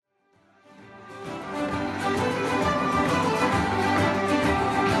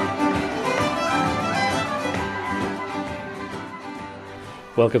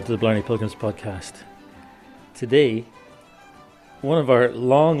Welcome to the Blarney Pilgrims podcast. Today, one of our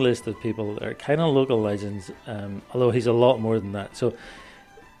long list of people are kind of local legends, although he's a lot more than that. So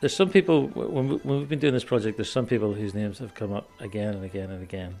there's some people, when we've been doing this project, there's some people whose names have come up again and again and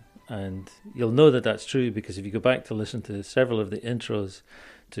again. And you'll know that that's true because if you go back to listen to several of the intros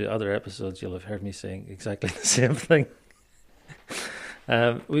to other episodes, you'll have heard me saying exactly the same thing.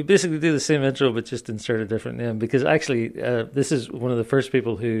 We basically do the same intro, but just insert a different name because actually this is one of the first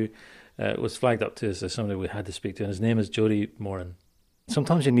people who was flagged up to us as somebody we had to speak to, and his name is Jody Moran.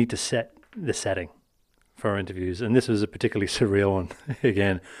 Sometimes you need to set the setting for our interviews, and this was a particularly surreal one.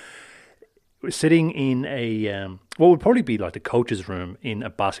 Again, we're sitting in a what would probably be like the coach's room in a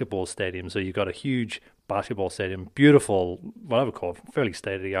basketball stadium. So you've got a huge basketball stadium, beautiful, what I would call fairly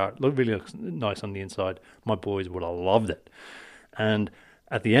state-of-the-art, really looks nice on the inside. My boys would have loved it. And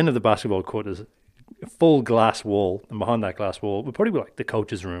at the end of the basketball court, there's a full glass wall, and behind that glass wall would probably be like the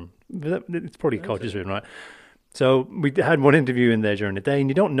coach's room. It's probably coach's room, right? So we had one interview in there during the day, and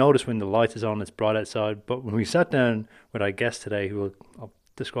you don't notice when the light is on, it's bright outside. But when we sat down with our guest today, who I'll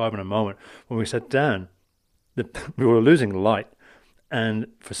describe in a moment, when we sat down, we were losing light. And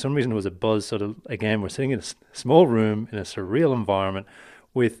for some reason, there was a buzz. So again, we're sitting in a small room in a surreal environment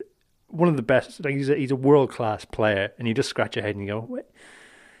with one of the best. Like he's a world-class player, and you just scratch your head and you go, "What?"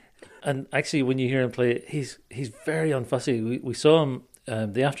 And actually, when you hear him play, he's very unfussy. We saw him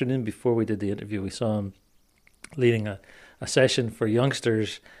the afternoon before we did the interview. We saw him leading a session for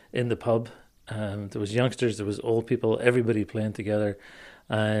youngsters in the pub. There was youngsters, there was old people, everybody playing together,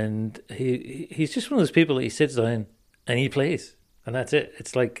 and he's just one of those people that he sits down and he plays, and that's it.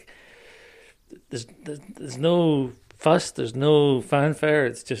 It's like there's no fuss, there's no fanfare.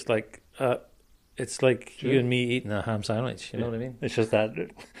 It's just like it's like you and me eating a ham sandwich. You know what I mean? It's just that.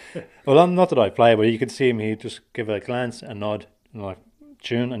 Well, not that I play, but you could see him. He'd just give a glance, a nod, and like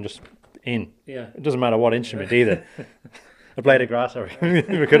tune, and just in. Yeah. It doesn't matter what instrument either. A blade of grass, or we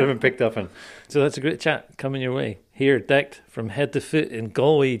could have been picked up. And so that's a great chat coming your way. Here, decked from head to foot in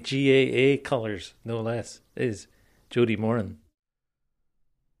Galway GAA colours, no less, is Jody Moran.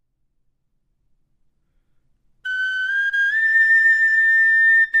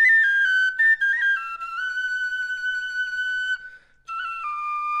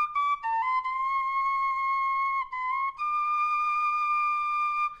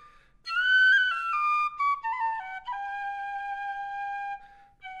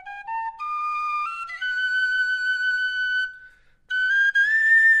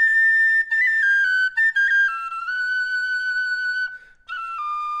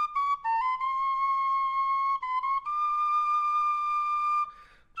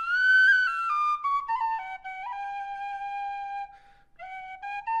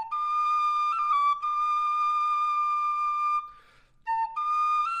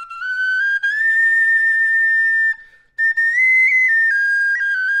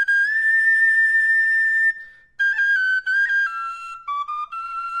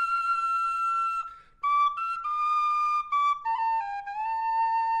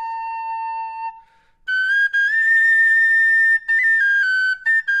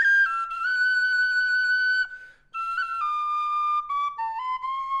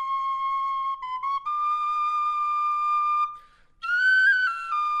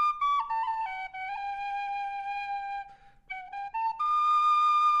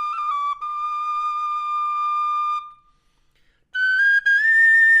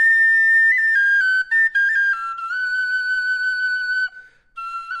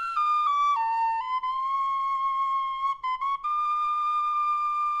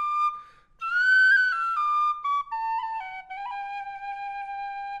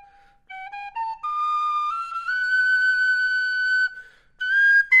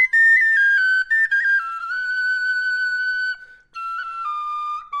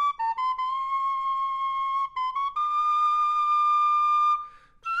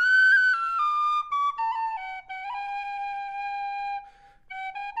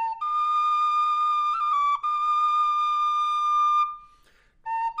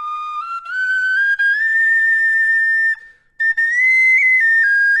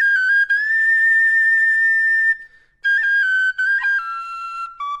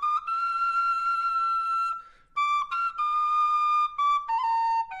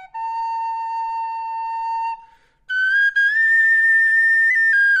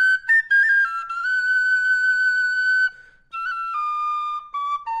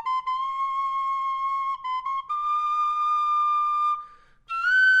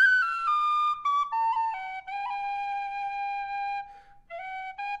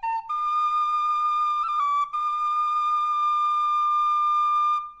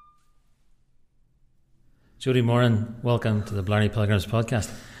 Jody Moran, welcome to the Blarney Pilgrims podcast.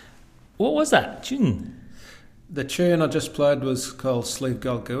 What was that tune? The tune I just played was called Sleeve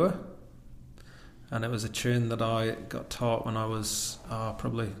Galgua, and it was a tune that I got taught when I was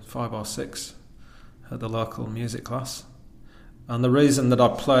probably 5 or 6 at the local music class. And the reason that I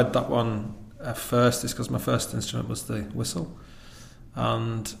played that one at first is because my first instrument was the whistle.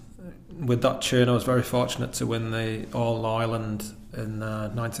 And with that tune I was very fortunate to win the All-Ireland in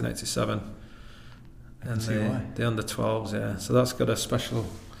 1987 in the under-12s, yeah. So that's got a special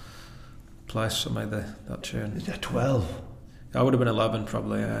place for me, that tune. Is that 12? I would have been 11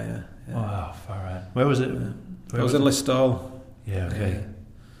 probably, yeah. Wow, far out. Where was it? Yeah. I was in Listowel. Yeah, okay.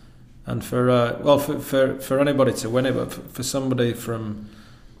 Yeah. And for anybody to win it, but for somebody from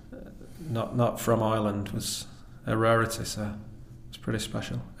not from Ireland was a rarity, so it's pretty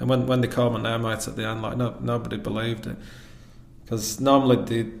special. And when they called my name out at the end, like nobody believed it, because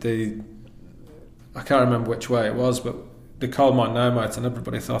normally the I can't remember which way it was, but they called my name out and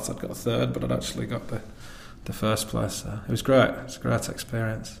everybody thought I'd got 3rd, but I'd actually got the 1st place. So it was great. It's a great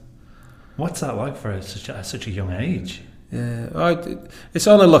experience. What's that like for such a young age? Yeah, it's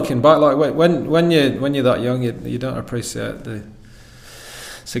only looking back. Like when you're that young, you don't appreciate the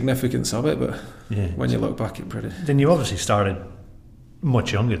significance of it. But when you look back, Then you obviously started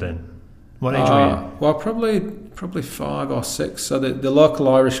much younger then. What age were you? Well, probably 5 or 6. So the local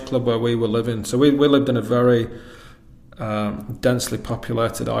Irish club where we were living. So we lived in a very densely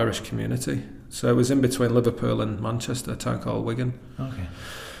populated Irish community. So it was in between Liverpool and Manchester, a town called Wigan. Okay.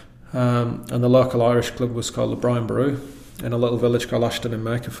 And the local Irish club was called the Brian Boru in a little village called Ashton in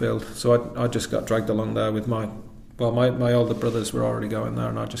Makerfield. So I just got dragged along there with my older brothers were already going there,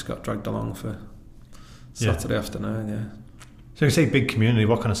 and I just got dragged along for Saturday afternoon, yeah. So you say big community,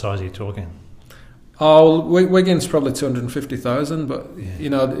 what kind of size are you talking? Oh, Wigan's probably 250,000, but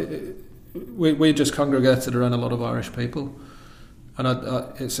you know, we just congregated around a lot of Irish people, and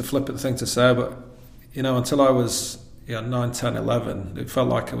it's a flippant thing to say, but you know, until I was 9, 10, 11, it felt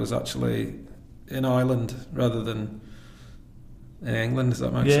like I was actually in Ireland rather than in England. Does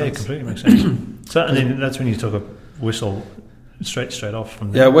that make sense? Yeah, it completely makes sense. So, and then that's when you took a whistle straight off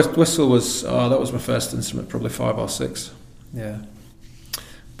from there. Yeah, whistle was that was my first instrument, probably 5 or 6. Yeah,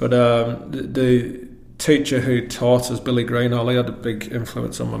 but the teacher who taught us, Billy Greenall, he had a big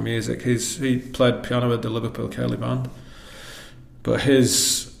influence on my music. He played piano with the Liverpool Ceilidh Band, but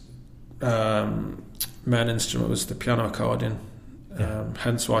his main instrument was the piano accordion.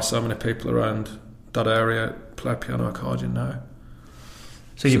 Hence why so many people around that area play piano accordion now.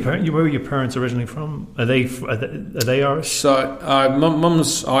 So where were your parents originally from? Are they Irish? So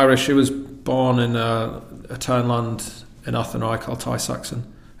mum's Irish. She was born in a townland in Athenry called Tysaxon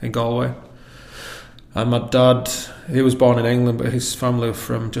in Galway. And my dad, he was born in England, but his family were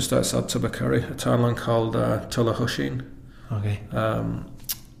from just outside Tubbercurry, a townland called Tullahusheen. Okay.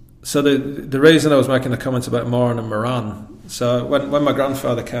 So the reason I was making the comments about Moran and Moran, so when my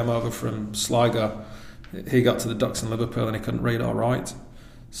grandfather came over from Sligo, he got to the docks in Liverpool and he couldn't read or write.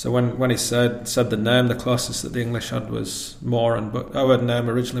 So when he said the name, the closest that the English had was Moran, but our name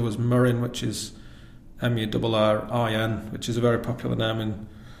originally was Murrin, which is Murrin, which is a very popular name in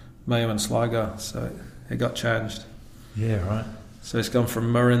Mayo and Sligo, so it got changed. Yeah, right. So it's gone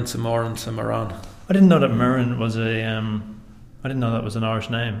from Murrin to Moran to Moran. I didn't know that Murrin was I didn't know that was an Irish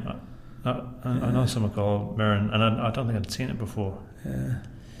name. I know someone called Murrin, and I don't think I'd seen it before. Yeah.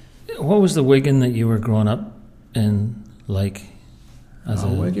 What was the Wigan that you were growing up in like?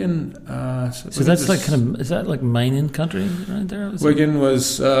 Wigan. So that's like is that like mining country right there? Wigan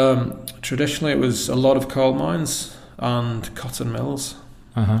was traditionally, it was a lot of coal mines and cotton mills.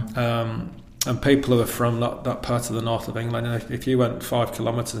 And people who are from that part of the north of England, if you went 5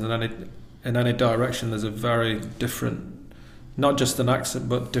 kilometres in any direction, there's a very different, not just an accent,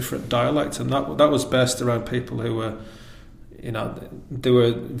 but different dialect, and that was based around people who were, you know, they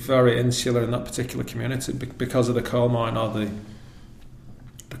were very insular in that particular community because of the coal mine or the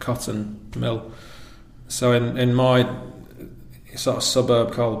cotton mill. So in my sort of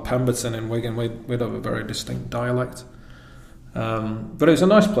suburb called Pemberton in Wigan, we'd have a very distinct dialect. But it was a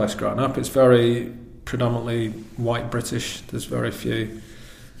nice place growing up. It's very predominantly white British. There's very few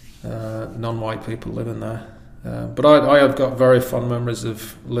non-white people living there. But I have got very fond memories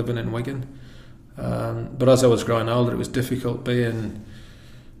of living in Wigan. But as I was growing older, it was difficult being,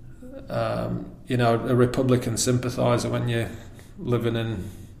 a Republican sympathiser when you're living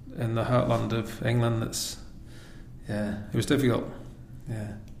in the heartland of England. It was difficult.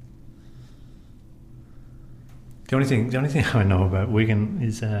 Yeah. The only thing I know about Wigan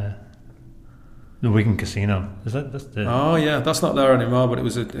is The Wigan Casino. Is that? That's the, Oh yeah, that's not there anymore. But it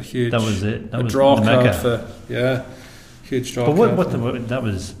was a huge. that was it. That was draw the card Mecca. for huge draw. But card. that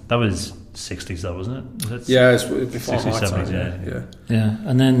was 60s though, wasn't it? Was it Yeah, it's before 60s, my time. 70s, Yeah. Yeah,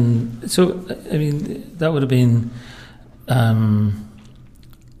 and then I mean that would have been.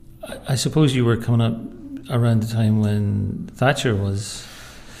 I suppose you were coming up around the time when Thatcher was.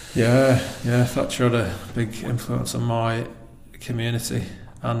 Yeah. Thatcher had a big influence on my community,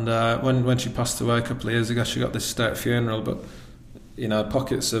 and when she passed away a couple of years ago, she got this state funeral. But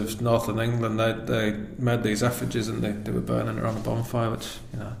pockets of northern England, they made these effigies and they were burning her on a bonfire, which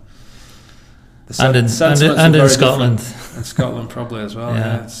And in Scotland. In Scotland probably as well.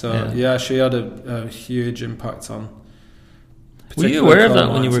 Yeah, Yeah. So she had a huge impact on. Were you aware of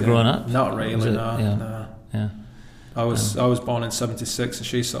that when you were growing up? Not really. No. Yeah. I was born in '76, and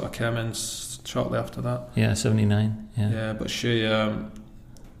she sort of came in shortly after that. Yeah, 79. Yeah, but she.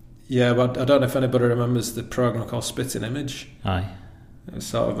 But I don't know if anybody remembers the program called Spitting Image. Aye. It was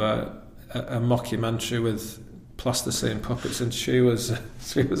sort of a mockumentary with plasticine puppets, and she was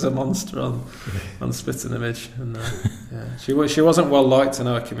a monster on Spitting Image, and she wasn't well liked in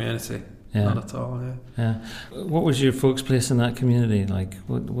our community. Yeah. Not at all. Yeah. What was your folks' place in that community like?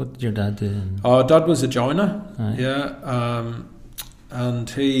 What did your dad do? Our dad was a joiner. Aye. Yeah. And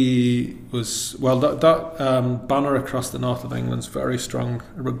he was that banner across the north of England's very strong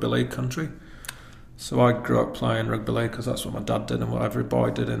rugby league country. So I grew up playing rugby league because that's what my dad did and what every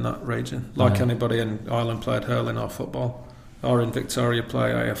boy did in that region. Like anybody in Ireland played hurling or football, or in Victoria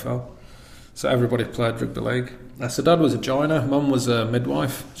play AFL. So everybody played rugby league. So Dad was a joiner. Mum was a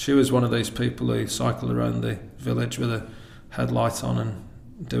midwife. She was one of these people who cycled around the village with a headlight on and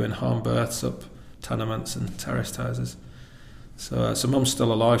doing home births up tenements and terraced houses. So Mum's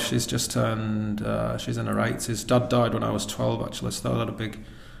still alive. She's just turned. She's in her 80s. Dad died when I was 12, actually. So that had a big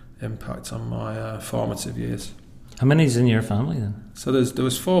impact on my formative years. How many's in your family then? So there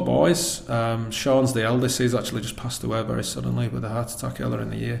was 4 boys. Sean's the eldest. He's actually just passed away very suddenly with a heart attack earlier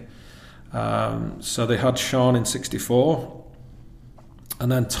in the year. So they had Sean in '64,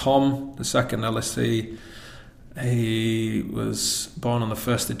 and then Tom, the second eldest, he was born on the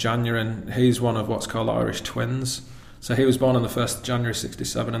 1st of January, and he's one of what's called Irish twins. So he was born on the 1st of January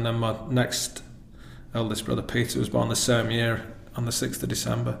 '67, and then my next eldest brother Peter was born the same year on the 6th of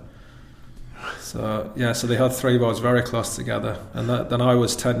December. So they had 3 boys very close together, and then I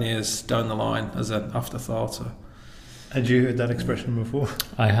was 10 years down the line as an afterthought. So. Had you heard that expression before?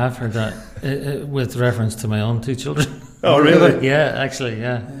 I have heard that with reference to my own 2 children. Oh, really? Yeah, actually,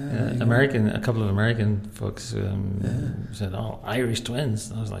 yeah. A couple of American folks said, "Oh, Irish twins."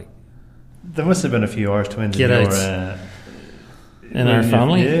 And I was like, there must have been a few Irish twins in our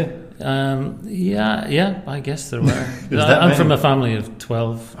family. Yeah. I guess there were. I'm from a family of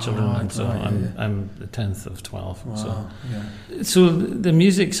 12 children, and so I'm the 10th of 12. Wow. So the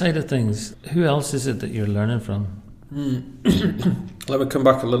music side of things, who else is it that you're learning from? Let me come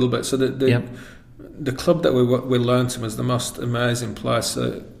back a little bit. So the club that we learned in was the most amazing place.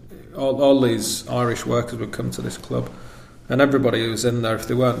 All these Irish workers would come to this club, and everybody who was in there, if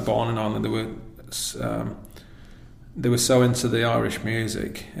they weren't born in Ireland, they were so into the Irish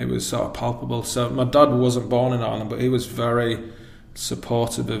music. It was sort of palpable. So my dad wasn't born in Ireland, but he was very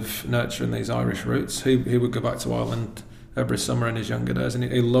supportive of nurturing these Irish roots. He would go back to Ireland every summer in his younger days, and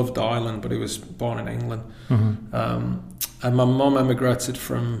he loved Ireland, but he was born in England. Mm-hmm. And my mum emigrated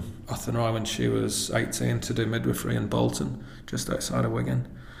from Athenry when she was 18 to do midwifery in Bolton, just outside of Wigan.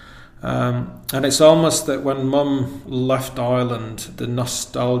 And it's almost that when Mum left Ireland, the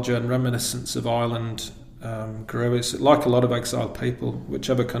nostalgia and reminiscence of Ireland grew. It's like a lot of exiled people,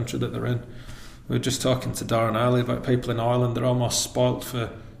 whichever country that they're in. We were just talking to Darren earlier about people in Ireland. They're almost spoilt for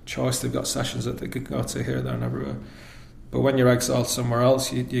choice. They've got sessions that they could go to here, there and everywhere. But when you're exiled somewhere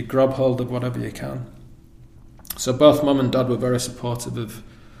else, you grab hold of whatever you can. So both Mum and Dad were very supportive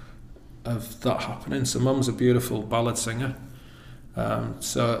of that happening. So Mum's a beautiful ballad singer.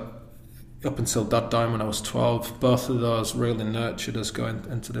 So up until Dad died when I was 12, both of those really nurtured us going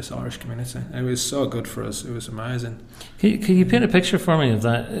into this Irish community. It was so good for us. It was amazing. Can you paint a picture for me of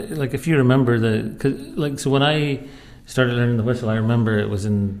that? Like if you remember so when I started learning the whistle, I remember it was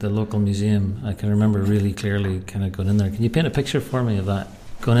in the local museum. I can remember really clearly kind of going in there. Can you paint a picture for me of that,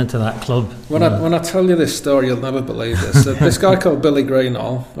 going into that club? When I tell you this story, you'll never believe this. This guy called Billy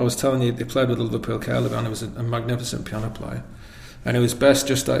Greenall, I was telling you, he played with the Liverpool Caleb, and he was a magnificent piano player. And he was based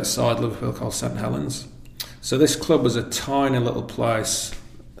just outside Liverpool called St Helens. So this club was a tiny little place,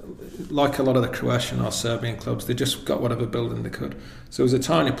 like a lot of the Croatian or Serbian clubs. They just got whatever building they could. So it was a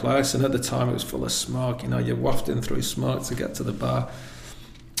tiny place, and at the time it was full of smoke. You're wafting through smoke to get to the bar.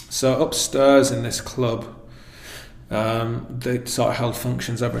 So upstairs in this club, they sort of held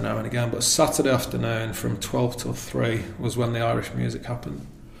functions every now and again, but Saturday afternoon from 12 till 3 was when the Irish music happened.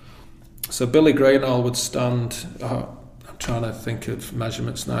 So Billy Greenall would stand, I'm trying to think of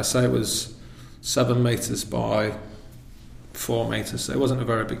measurements now, say it was 7 metres by 4 metres, so it wasn't a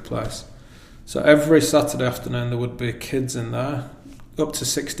very big place. So every Saturday afternoon there would be kids in there, up to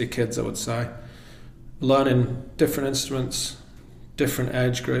 60 kids I would say, learning different instruments, different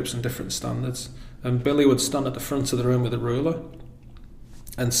age groups and different standards. And Billy would stand at the front of the room with a ruler,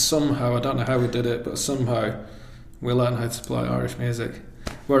 and somehow, I don't know how we did it, but somehow we learned how to play Irish music.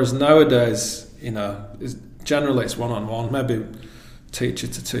 Whereas nowadays, generally it's one-on-one, maybe teacher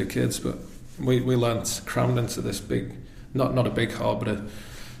to 2 kids, but we learned crammed into this big, not a big hall, but a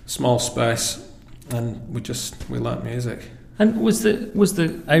small space, and we learnt music. And was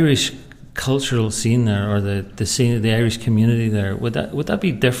the Irish cultural scene there, or the scene of the Irish community there, would that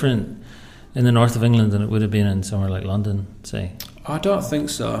be different in the north of England than it would have been in somewhere like London, say? I don't think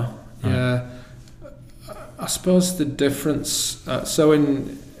so. Oh. Yeah, I suppose the difference.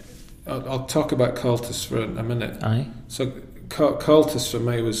 I'll talk about Cultus for a minute. Aye. So Cultus for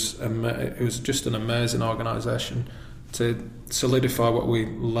me was just an amazing organisation to solidify what we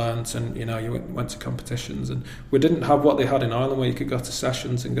learnt, and you went to competitions, and we didn't have what they had in Ireland where you could go to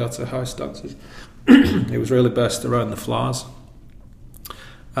sessions and go to house dances. It was really based around the flowers.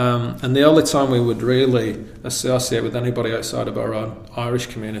 And the only time we would really associate with anybody outside of our own Irish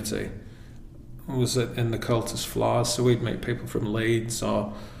community was in the Cultus Flowers. So we'd meet people from Leeds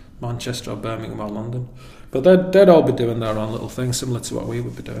or Manchester or Birmingham or London. But they'd all be doing their own little thing, similar to what we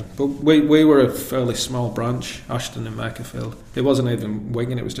would be doing. But we were a fairly small branch, Ashton and Makerfield. It wasn't even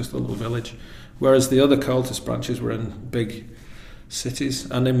Wigan, it was just a little village. Whereas the other Cultus branches were in big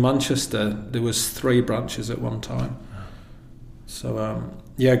cities. And in Manchester, there was 3 branches at one time. So,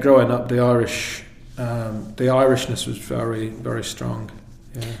 growing up, the Irishness was very, very strong.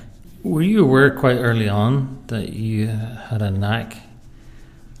 Yeah. Were you aware quite early on that you had a knack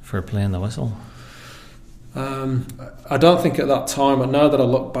for playing the whistle? I don't think at that time, but now that I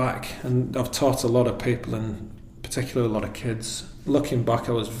look back, and I've taught a lot of people, and particularly a lot of kids, looking back,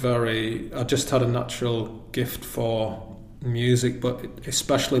 I just had a natural gift for music, but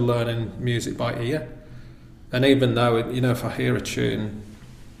especially learning music by ear. And even now, if I hear a tune,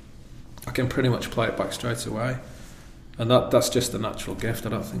 I can pretty much play it back straight away. And that's just a natural gift. I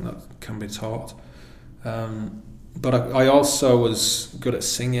don't think that can be taught. But I also was good at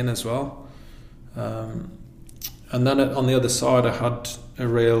singing as well. And then on the other side, I had a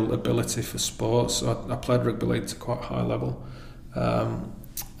real ability for sports. So I played rugby league to quite a high level.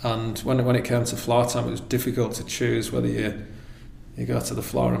 And when it came to floor time, it was difficult to choose whether you go to the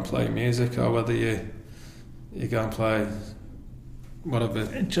floor and play music or whether you go and play whatever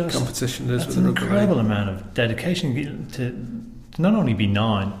competition it is with the rugby league. It's an incredible amount of dedication to not only be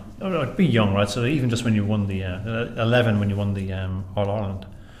 9, or be young, right? So even just when you won the 11, when you won the All Ireland,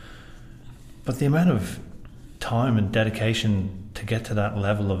 but the amount of time and dedication to get to that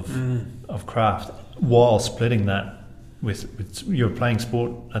level of craft while splitting that with you were playing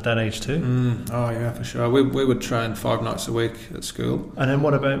sport at that age too? Oh yeah, for sure. We would train 5 nights a week at school. And then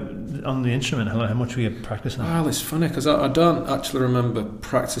what about on the instrument? How much were you practicing? Well, it's funny because I don't actually remember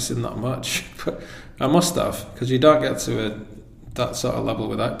practicing that much, but I must have, because you don't get to that sort of level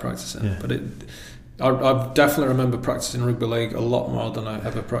without practicing. Yeah. But I definitely remember practicing rugby league a lot more than I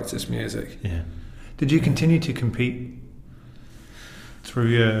ever practiced music. Yeah. Did you continue to compete through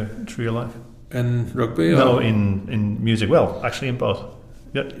your life? In rugby? No, in music. Well, actually in both.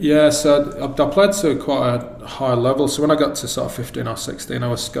 Yep. Yeah, so I played to quite a high level. So when I got to sort of 15 or 16, I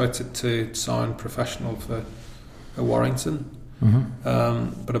was scouted to sign professional for Warrington.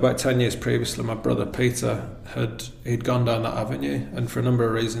 Mm-hmm. But about 10 years previously, my brother Peter he'd gone down that avenue, and for a number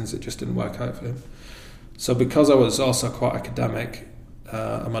of reasons, it just didn't work out for him. So because I was also quite academic,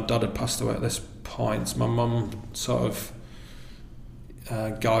 and my dad had passed away at this point, my mum sort of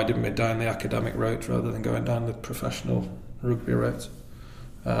guided me down the academic route rather than going down the professional rugby route.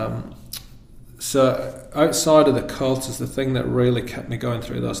 So outside of the cult is the thing that really kept me going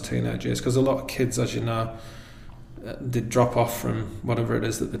through those teenage years, because a lot of kids, as you know, they drop off from whatever it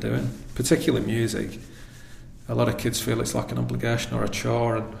is that they're doing, particularly music. A lot of kids feel it's like an obligation or a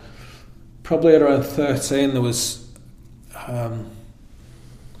chore, and probably at around 13 there was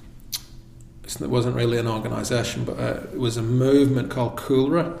it wasn't really an organisation, but it was a movement called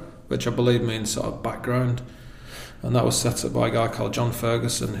Coolra, which I believe means sort of background, and that was set up by a guy called John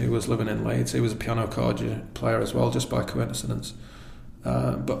Ferguson, who was living in Leeds. He was a piano player as well, just by coincidence.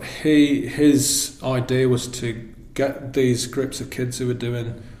 But his idea was to get these groups of kids who were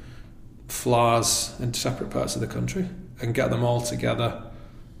doing flowers in separate parts of the country and get them all together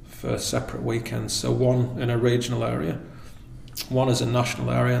for separate weekends. So one in a regional area, one is a national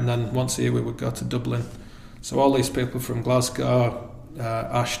area, and then once a year we would go to Dublin. So all these people from Glasgow,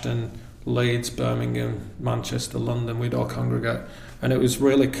 Ashton, Leeds, Birmingham, Manchester, London, we'd all congregate. And it was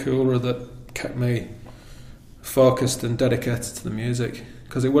really cooler that kept me focused and dedicated to the music,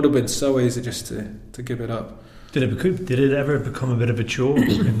 because it would have been so easy just to give it up. Did it ever become a bit of a chore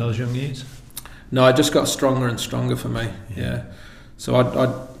in those young years? No, it just got stronger and stronger for me. Yeah. So I'd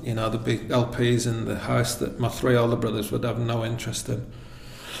there'd be LPs in the house that my 3 older brothers would have no interest in.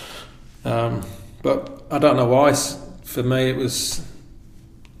 But I don't know why. For me, it was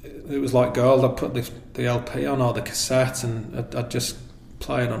like gold. I'd put the LP on or the cassette, and I'd just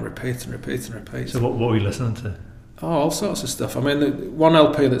play it on repeat and repeat and repeat. So what were you listening to? Oh, all sorts of stuff. I mean, the one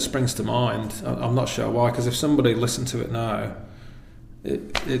LP that springs to mind, I'm not sure why, because if somebody listened to it now,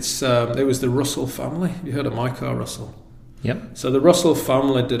 it was the Russell family. You heard of Michael Russell? Yep. So the Russell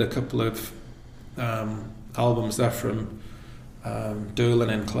family did a couple of albums there from Doolin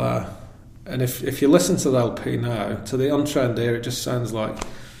in Clare. And if you listen to the LP now, to the untrained ear, it just sounds like,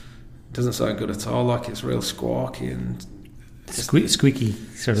 it doesn't sound good at all, like it's real squawky and squeaky,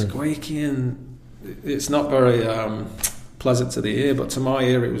 sort of. Squeaky, and it's not very pleasant to the ear, but to my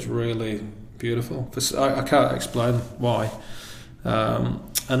ear it was really beautiful. I can't explain why.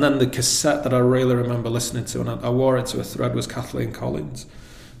 And then the cassette that I really remember listening to, and I wore it to a thread, was Kathleen Collins.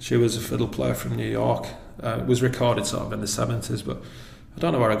 She was a fiddle player from New York. It was recorded sort of in the 70s, but I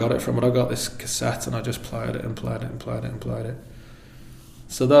don't know where I got it from, but I got this cassette and I just played it and played it and played it and played it.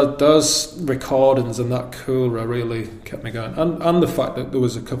 So those recordings and that coolra really kept me going. And the fact that there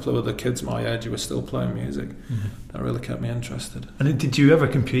was a couple of other kids my age who were still playing music, that really kept me interested. And did you ever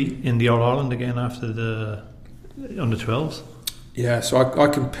compete in the All-Ireland again after the under-12s? Yeah, so I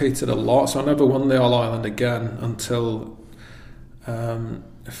competed a lot. So I never won the All-Ireland again until a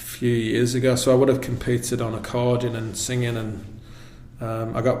few years ago. So I would have competed on accordion and singing, and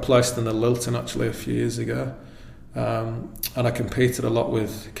I got placed in the Lilton actually a few years ago. And I competed a lot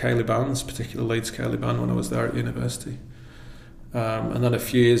with Ceilidh bands, particularly Leeds Ceilidh band, when I was there at university. And then a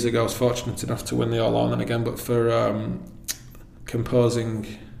few years ago I was fortunate enough to win the All-Ireland again, but for composing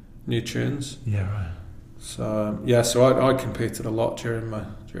new tunes. Yeah, right. So so I competed a lot during my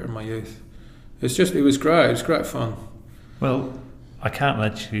youth. It was great. It was great fun. Well, I can't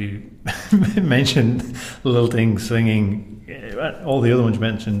let you mention lilting, singing, all the other ones you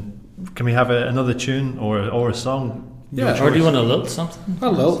mentioned. Can we have another tune or a song? Yeah. Or do you want to lilt something?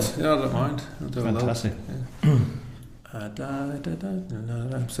 I'll lilt. Yeah, I don't mind. I'll do Fantastic. a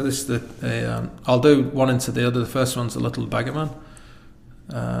lilt. So this is the I'll do one into the other. The first one's a Little Beggarman.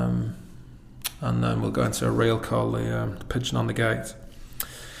 And then we'll go into a reel called the Pigeon on the Gate.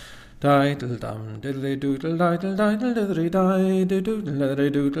 Diddle dum diddly doodle diddle diddle diddly di doodle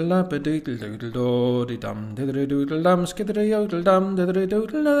diddly doodle lap a diddle doodle do di dum diddly doodle dum skiddly yodel dum diddly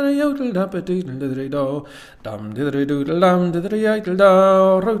doodle diddly yodel lap a diddle diddly do dum diddly doodle dum diddly yodel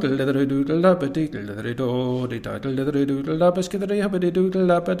do rodel diddly doodle lap a diddle diddly do di diddle diddly doodle lap a skiddly hubbity doodle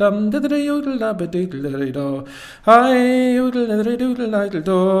lap a dum diddly yodel lap a diddle diddly do hi yodel diddly doodle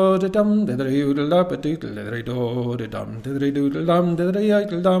diddle do di dum diddly yodel lap a diddle diddly do di dum diddly doodle dum diddly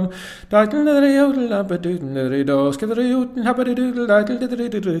yodel dum diddle diddly yodel lap a doodle diddly do skiddly yodel happity doodle diddle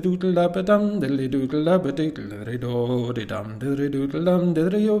diddly doodle lap a dum diddly doodle lap a diddle diddly do di dum diddly doodle dum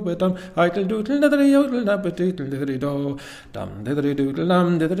diddly yodel dum idle doodle diddly yodel lap a diddle diddly do dum diddly doodle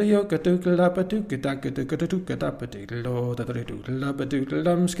dum diddly yoka doodle lap a doodle daka doodle doodle dap a diddle do diddly doodle lap a doodle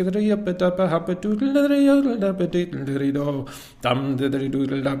dum skiddly up a dap a hap a doodle diddly yodel lap a diddle diddly do dum diddly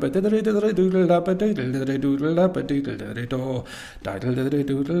doodle lap a diddly doodle lap a diddle diddly doodle lap a diddle diddly do diddle diddly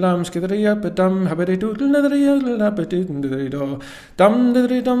doodle dum skiddly up a dum happity doodle diddly yodel lap a diddle diddly do dum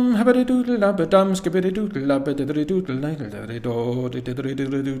diddly dum happity doodle lap a dum skibbity doodle lap a diddly doodle diddly do diddly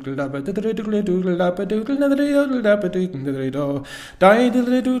doodle lap a diddly doodle lap a doodle diddly yodel lap a diddle diddly do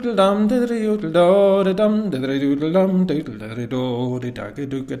diddly doodle dum diddly yodel do dum diddly doodle dum diddle diddly do di dagga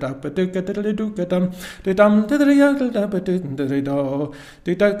dooka dap a dooka diddly dooka dum di dum diddly yodel lap a diddle diddly do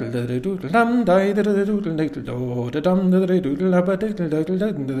di diddle diddly doodle dum diddly doodle diddle do di dum diddly doodle lap a diddle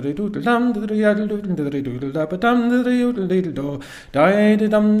diddly doodle dum diddly yodel diddly doodle lap a dum diddly yodel diddle do di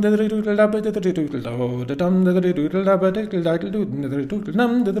dum diddly doodle lap a diddly doodle do di dum diddly doodle lap a diddle diddly doodle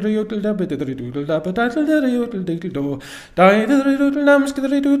dum diddly yodel lap a diddly doodle lap a diddly yodel diddle do di diddly doodle dum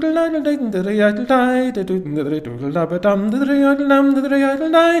skiddly doodle diddly yodel di diddly doodle lap a dum diddly yodel dum diddly yodel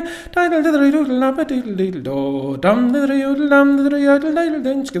di diddly doodle lap a diddle do dum diddly yodel dum diddly yodel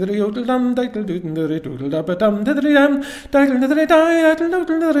diddly skiddly yodel dum diddly doodle lap a dum diddly dum diddly di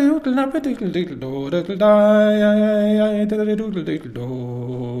diddly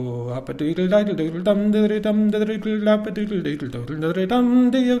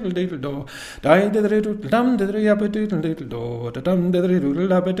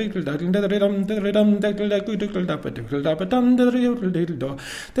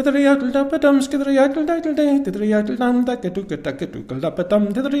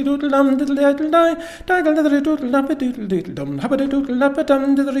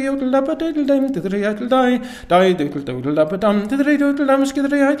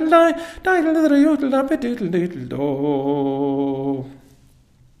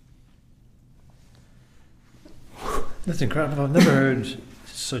That's incredible. I've never heard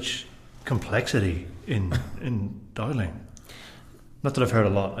such complexity in dialing. Not that I've heard a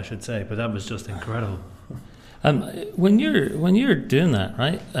lot, I should say, but that was just incredible. When you're doing that,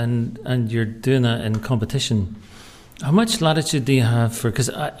 right, and you're doing that in competition, how much latitude do you have for? Because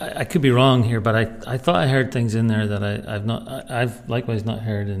I could be wrong here, but I thought I heard things in there that I've likewise not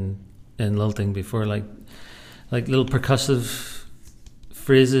heard in lilting before, like little percussive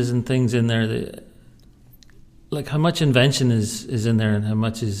phrases and things in there that, like, how much invention is in there and how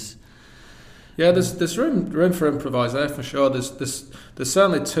much is... Yeah, there's room for improvisation for sure. There's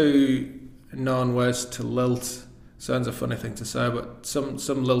certainly two known ways to lilt. Sounds a funny thing to say, but some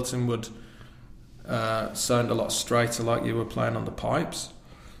lilting would sound a lot straighter, like you were playing on the pipes,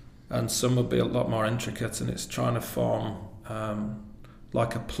 and some would be a lot more intricate, and it's trying to form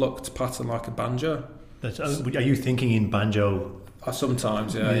like a plucked pattern, like a banjo. Are you thinking in banjo?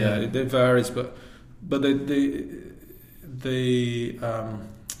 Sometimes, yeah. It varies, but the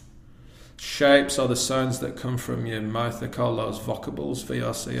shapes or the sounds that come from your mouth, they call those vocables,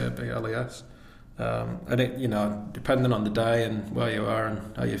 VOCABLES. And it, depending on the day and where you are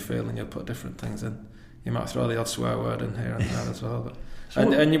and how you're feeling, you'll put different things in. You might throw the odd swear word in here and there as well. But,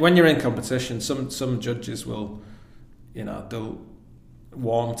 and when you're in competition, some judges will, they'll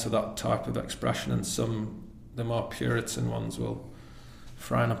warm to that type of expression, and the more Puritan ones will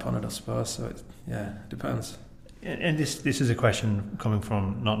frown upon it, I suppose. So it depends. And this is a question coming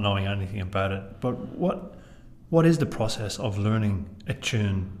from not knowing anything about it, but what is the process of learning a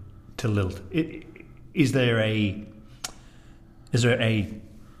tune to lilt? Is there a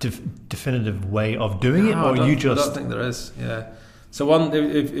definitive way of doing it, or I don't think there is. Yeah. So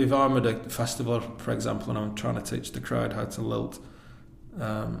if I'm at a festival, for example, and I'm trying to teach the crowd how to lilt,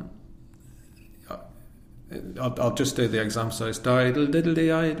 I'll just do the example. So it's diddle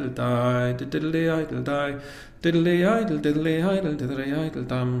diddly idle die, diddly idle die, diddly idle diddly idle diddly idle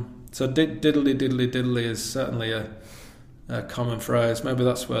dum. So diddly diddly diddly is certainly a common phrase. Maybe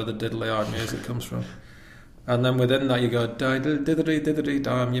that's where the diddly-eyed music comes from. And then within that you go diddly diddly diddly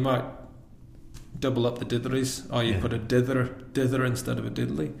dum. You might double up the diddlies, or you put a dither instead of a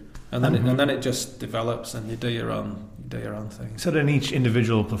diddly, and then it just develops, and you do your own thing. So then each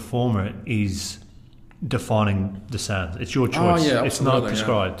individual performer is defining the sound. It's your choice. Oh, yeah, it's not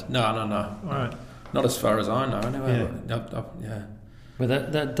prescribed. Yeah. No. All right. Not as far as I know, anyway. Yeah.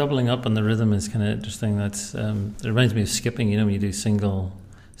 But that doubling up on the rhythm is kind of interesting. That's it reminds me of skipping. When you do single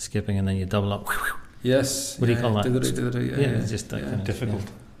skipping and then you double up. Yes. What do you call that? It's just that kind of difficult.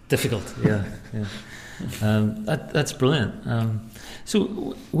 Difficult. Yeah. That's brilliant.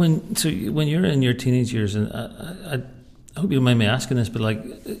 So when you're in your teenage years, and I hope you don't mind me asking this, but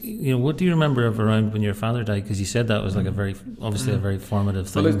what do you remember of around when your father died? Because you said that was like a very formative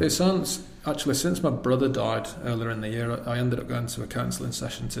thing. Well, it sounds, actually, since my brother died earlier in the year, I ended up going to a counselling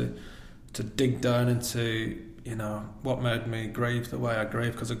session to dig down into what made me grieve the way I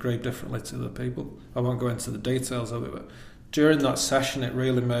grieve, because I grieve differently to other people. I won't go into the details of it, but during that session it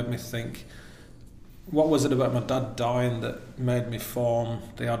really made me think, what was it about my dad dying that made me form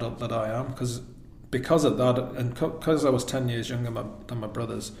the adult that I am? Because of that, and because I was 10 years younger than my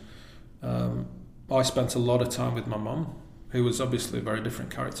brothers, I spent a lot of time with my mum, who was obviously a very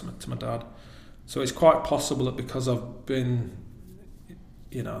different character to my dad. So it's quite possible that because I've been,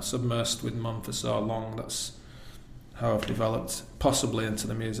 submersed with mum for so long, that's how I've developed possibly into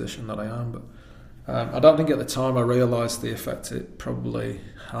the musician that I am. But I don't think at the time I realised the effect it probably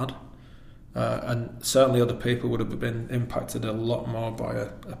had. And certainly other people would have been impacted a lot more by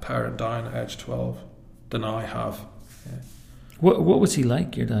a parent dying at age 12 than I have. Yeah. What was he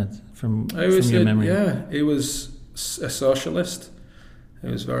like, your dad, from your memory? Yeah, he was a socialist. He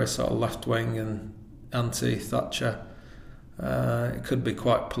was very sort of left-wing and anti-Thatcher. It could be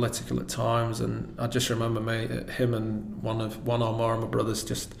quite political at times, and I just remember him and one or more of my brothers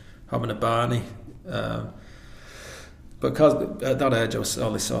just having a barney. Because at that age I was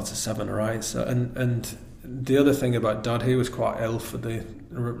only sort of 7 or 8, so, and the other thing about Dad, he was quite ill for the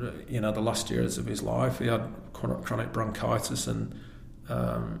last years of his life. He had chronic bronchitis, and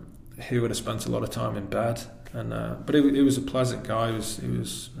he would have spent a lot of time in bed. And but he was a pleasant guy. He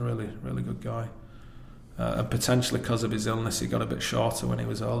was a really, really good guy. And potentially because of his illness, he got a bit shorter when he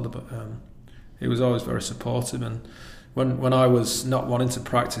was older. But he was always very supportive. And when I was not wanting to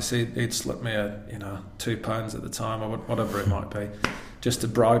practice, he'd slip me £2 at the time, or whatever it might be, just to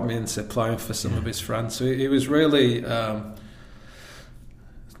bribe me into playing for some of his friends. So he was really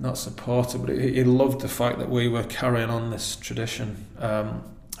not supportive, but he loved the fact that we were carrying on this tradition.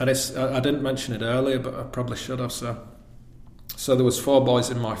 And I didn't mention it earlier, but I probably should have. So there was 4 boys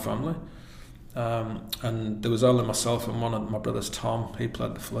in my family, and there was only myself and one of my brothers, Tom. He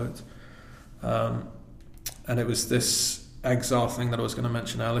played the flute, and it was this exile thing that I was going to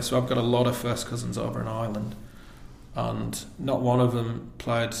mention earlier. So I've got a lot of first cousins over in Ireland, and not one of them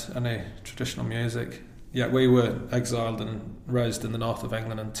played any traditional music. Yet we were exiled and raised in the north of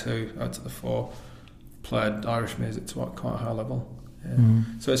England, and 2 out of the 4 played Irish music to quite a high level. Yeah.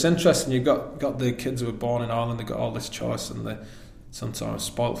 So it's interesting. You've got the kids who were born in Ireland. They've got all this choice, and they're sometimes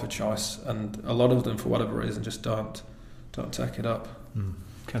spoilt for choice. And a lot of them, for whatever reason, just don't take it up.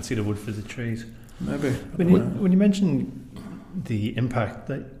 Can't see the wood for the trees. Maybe. When you mention the impact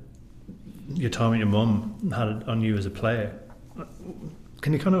that your time with your mum had on you as a player,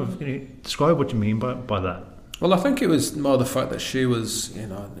 can you describe what you mean by that? Well, I think it was more the fact that she was,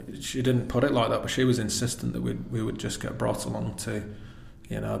 she didn't put it like that, but she was insistent that we would just get brought along to,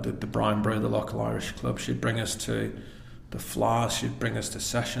 the Brian Brew, the local Irish club. She'd bring us to the Flash, she'd bring us to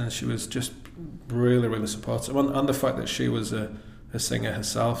sessions. She was just really, really supportive. And the fact that she was a singer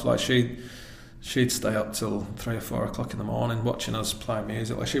herself, like she'd stay up till 3 or 4 o'clock in the morning watching us play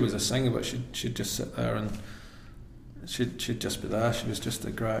music. Like, she was a singer, but she'd just sit there and she'd just be there. She was just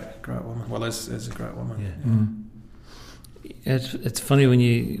a great woman. Well, is a great woman. Yeah. It's funny when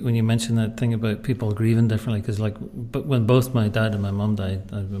you mention that thing about people grieving differently, because but when both my dad and my mum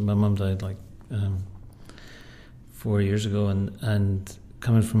died, my mum died 4 years ago, and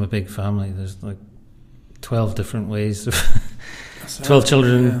coming from a big family, there's 12 different ways of 12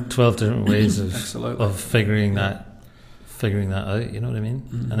 children, 12 different ways of figuring that out. You know what I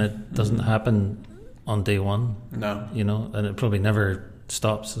mean? And it doesn't happen on day one. No. And it probably never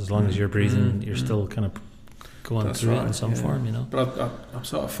stops as long as you're breathing. You're still kind of going through it in some form. But I'm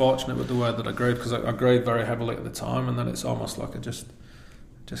sort of fortunate with the way that I grieve, because I grieved very heavily at the time, and then it's almost like I just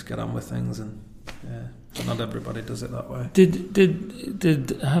get on with things, and but not everybody does it that way.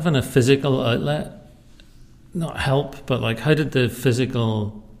 Did having a physical outlet not help, but how did the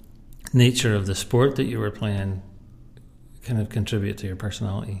physical nature of the sport that you were playing kind of contribute to your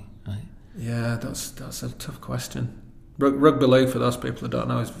personality? Right? Yeah, that's a tough question. Rugby league, for those people who don't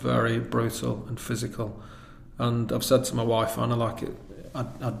know, is very brutal and physical. And I've said to my wife, Anna, I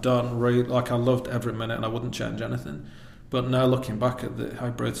don't really, I loved every minute, and I wouldn't change anything. But now looking back at how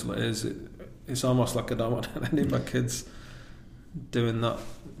brutal it is, it's almost like I don't want any of my kids doing that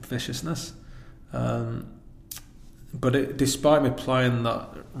viciousness. But despite me playing that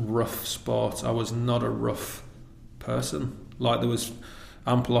rough sport, I was not a rough person. There was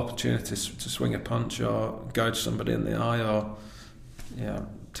ample opportunities to swing a punch or gouge somebody in the eye or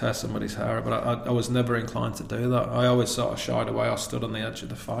tear somebody's hair, but I was never inclined to do that. I always sort of shied away or stood on the edge of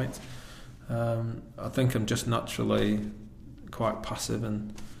the fight. I think I'm just naturally quite passive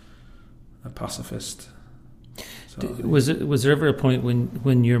and a pacifist. So was there ever a point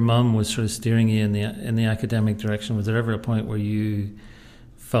when your mum was sort of steering you in the academic direction? Was there ever a point where you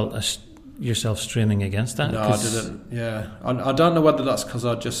felt yourself straining against that? No, I didn't. Yeah, I don't know whether that's because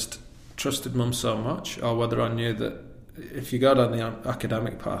I just trusted mum so much, or whether I knew that if you go down the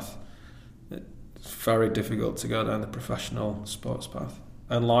academic path, it's very difficult to go down the professional sports path.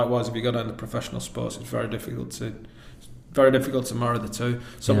 And likewise, if you go down the professional sports, it's very difficult to marry the two.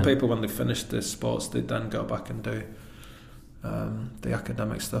 Some people, when they finish the sports, they then go back and do the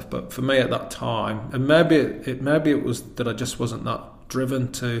academic stuff. But for me at that time, and maybe it was that I just wasn't that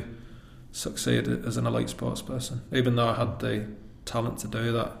driven to succeed as an elite sports person, even though I had the talent to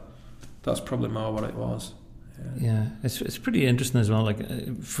do that. That's probably more what it was. Yeah, it's pretty interesting as well.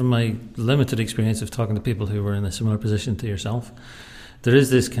 From my limited experience of talking to people who were in a similar position to yourself, there is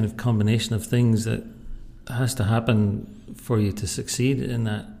this kind of combination of things that has to happen for you to succeed in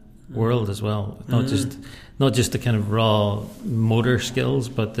that world as well. Not just the kind of raw motor skills,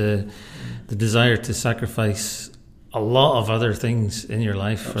 but the desire to sacrifice a lot of other things in your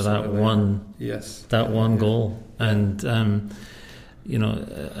life for that one goal. And I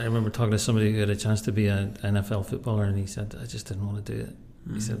remember talking to somebody who had a chance to be an NFL footballer, and he said, I just didn't want to do it.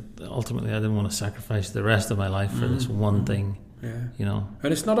 He said, ultimately, I didn't want to sacrifice the rest of my life for this one thing. Yeah. You know.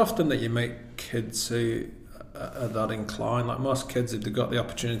 And it's not often that you make kids who are that inclined. Like most kids, if they've got the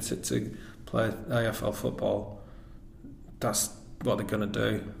opportunity to play AFL football, that's what they're going to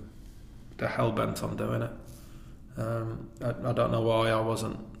do. They're hell bent on doing it. I don't know why I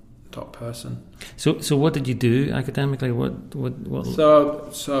wasn't that person. So what did you do academically? What?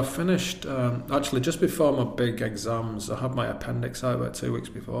 So I finished actually just before my big exams. I had my appendix out about 2 weeks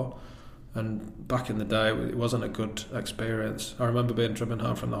before, and back in the day it wasn't a good experience. I remember being driven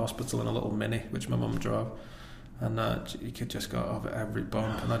home from the hospital in a little Mini which my mum drove, and you could just go over every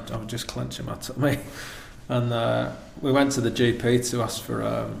bump, and I would just clenching my tummy. And we went to the GP to ask for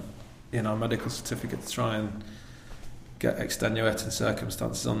a medical certificate to try and get extenuating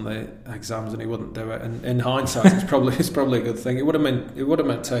circumstances on the exams, and he wouldn't do it. And in hindsight, it's probably a good thing. It would have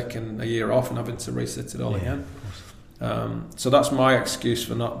meant taking a year off and having to resit it all again. So that's my excuse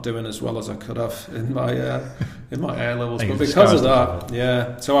for not doing as well as I could have in my A levels. But because of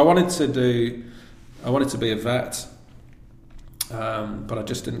that, so I wanted to be a vet, but I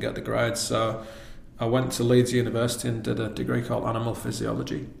just didn't get the grades. So I went to Leeds University and did a degree called animal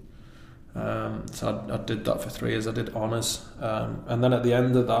physiology. So I did that for 3 years. I did honours, and then at the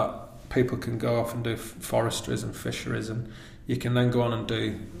end of that, people can go off and do forestries and fisheries, and you can then go on and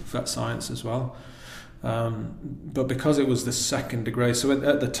do vet science as well. But because it was the second degree, so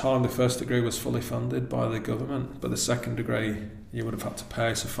at the time the first degree was fully funded by the government, but the second degree you would have had to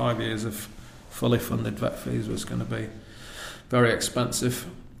pay. So 5 years of fully funded vet fees was going to be very expensive.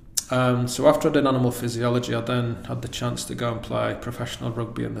 So after I did animal physiology, I then had the chance to go and play professional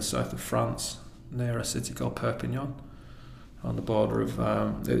rugby in the south of France, near a city called Perpignan, on the border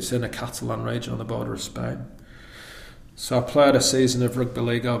of, it's in a Catalan region on the border of Spain. So I played a season of rugby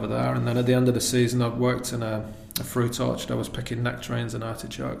league over there, and then at the end of the season I worked in a fruit orchard. I was picking nectarines and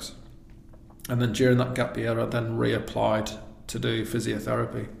artichokes. And then during that gap year I then reapplied to do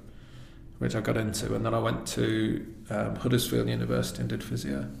physiotherapy, which I got into, and then I went to Huddersfield University and did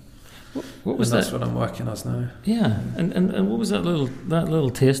physio. What was that's what I'm working as now. Yeah, and what was that little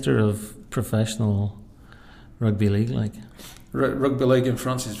taster of professional rugby league like? Rugby league in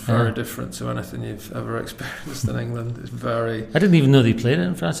France is very different to anything you've ever experienced in England. It's very. I didn't even know they played it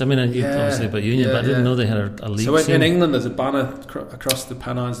in France. I mean, obviously about Union, but I didn't know they had a league. So in England, there's a banner across the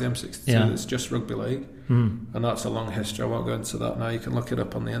Pennines, the M62, that's just rugby league, and that's a long history. I won't go into that now. You can look it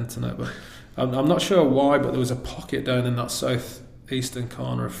up on the internet, but I'm not sure why. But there was a pocket down in that southeastern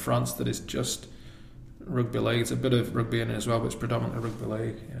corner of France that is just rugby league. It's a bit of rugby in it as well, but it's predominantly rugby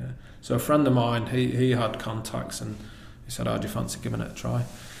league. Yeah. So a friend of mine, he had contacts, and he said, "Oh, do you fancy giving it a try?"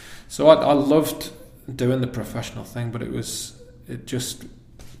 So I loved doing the professional thing, but it was just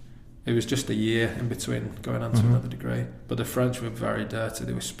a year in between going on to another degree. But the French were very dirty.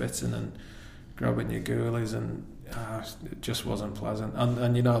 They were spitting and grabbing your ghoulies, and it just wasn't pleasant.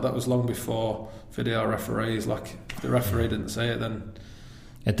 And that was long before video referees. Like, if the referee didn't say it, then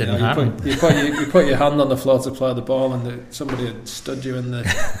it didn't happen. You put your hand on the floor to play the ball, and somebody had stood you in the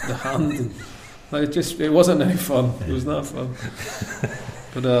hand. And, it wasn't any fun. It was not fun.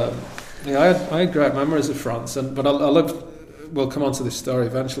 But I had great memories of France, but I lived. We'll come on to this story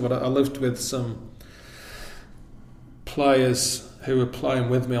eventually. But I lived with some players who were playing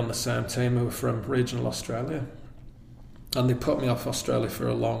with me on the same team who were from regional Australia, and they put me off Australia for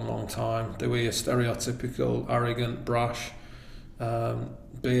a long, long time. They were your stereotypical arrogant, brash,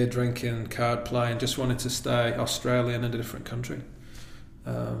 beer drinking, card playing, just wanted to stay Australian in a different country.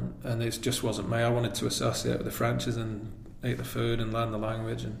 And it just wasn't me. I wanted to associate with the Frenchies and eat the food and learn the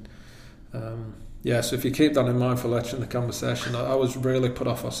language. And so if you keep that in mind for later in the conversation, I was really put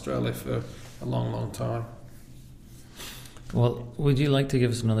off Australia for a long, long time. Well, would you like to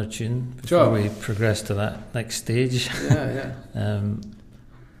give us another tune before we progress to that next stage? Yeah.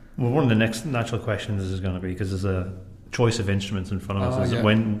 Well, one of the next natural questions is going to be, because there's a choice of instruments in front of us.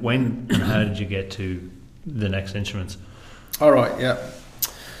 When and how did you get to the next instruments? All right, yeah.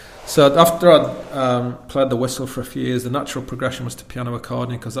 So after I'd played the whistle for a few years, the natural progression was to piano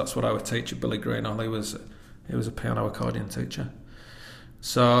accordion, because that's what I would teach Billy Greenall. He was a piano accordion teacher.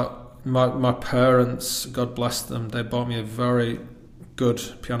 So my parents, God bless them, they bought me a very good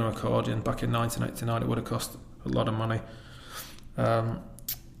piano accordion back in 1989. It would have cost a lot of money.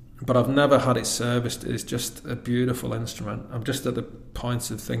 But I've never had it serviced. It's just a beautiful instrument. I'm just at the point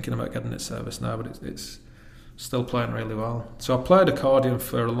of thinking about getting it serviced now, but it's still playing really well. So I played accordion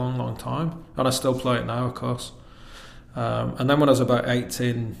for a long, long time, and I still play it now, of course. And then when I was about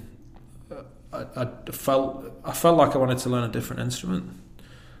 18, I felt like I wanted to learn a different instrument.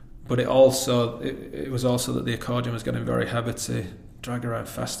 But it was also that the accordion was getting very heavy drag around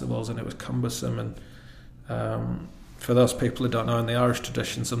festivals, and it was cumbersome. And for those people who don't know, in the Irish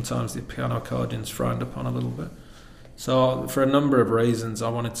tradition, sometimes the piano accordion's frowned upon a little bit. So for a number of reasons, I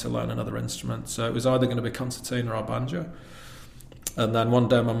wanted to learn another instrument. So it was either going to be concertina or banjo. And then one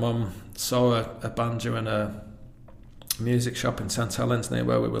day my mum saw a banjo in a music shop in St Helens near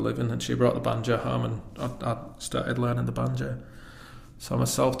where we were living, and she brought the banjo home, and I started learning the banjo. So I'm a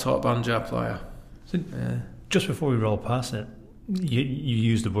self-taught banjo player. So just before we roll past it, you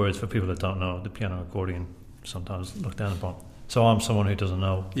use the words, for people that don't know, the piano accordion, sometimes looked down upon. So I'm someone who doesn't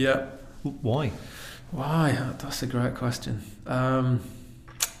know. Yeah. Why? Why? That's a great question. I'm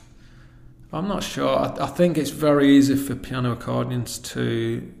not sure. I think it's very easy for piano accordions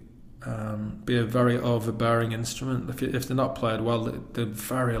to be a very overbearing instrument. If they're not played well, they're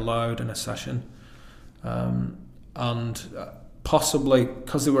very loud in a session. And possibly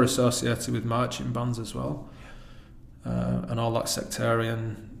because they were associated with marching bands as well, and all that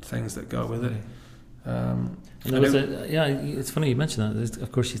sectarian things that go with it. It's funny you mentioned that.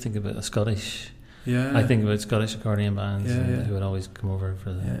 Of course, you think about a Scottish. Yeah, I think about Scottish accordion bands who would always come over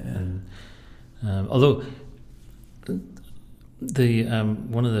for that. And although the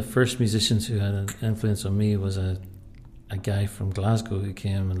one of the first musicians who had an influence on me was a guy from Glasgow who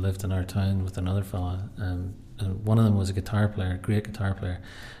came and lived in our town with another fella. And one of them was a guitar player, a great guitar player,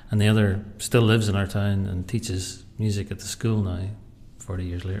 and the other still lives in our town and teaches music at the school now, 40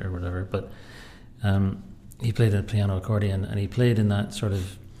 years later or whatever. But he played a piano accordion, and he played in that sort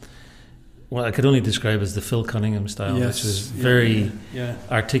of, what I could only describe as the Phil Cunningham style, which was very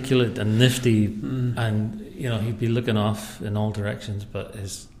articulate and nifty, and he'd be looking off in all directions, but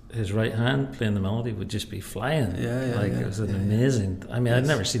his right hand playing the melody would just be flying. It was an amazing. I mean, I'd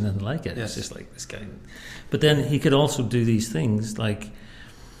never seen anything like it. It's just like this guy. But then he could also do these things like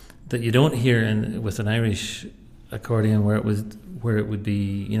that you don't hear with an Irish accordion, where it would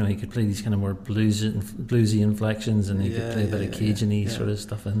be, he could play these kind of more bluesy inflections, and he could play a bit of Cajun-y sort of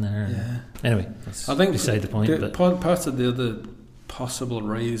stuff in there. Anyway, that's I think beside the point. Part of the other possible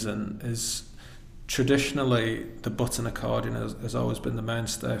reason is traditionally the button accordion has always been the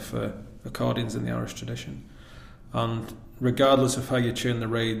mainstay for accordions in the Irish tradition, and regardless of how you tune the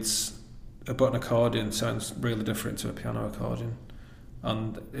reeds, a button accordion sounds really different to a piano accordion,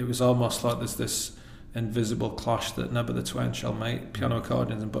 and it was almost like there's this invisible clash that never the twain shall meet. Piano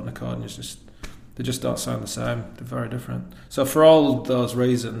accordions and button accordions they just don't sound the same. They're very different. So for all those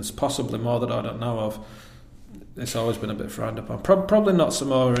reasons, possibly more that I don't know of, it's always been a bit frowned upon. Probably not so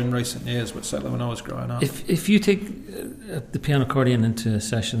more in recent years, but certainly when I was growing up. If you take the piano accordion into a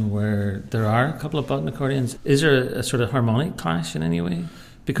session where there are a couple of button accordions, is there a sort of harmonic clash in any way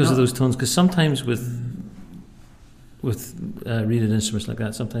because of those tones? Because sometimes with reeded instruments like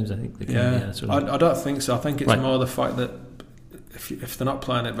that, sometimes I think they can be a sort of... I don't think so. I think it's more the fact that if they're not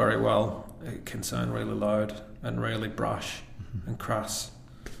playing it very well, it can sound really loud and really brash and crass.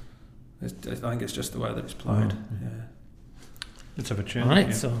 I think it's just the way that it's played. Let's have a tune. All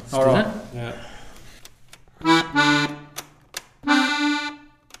right, so let's do that. Yeah.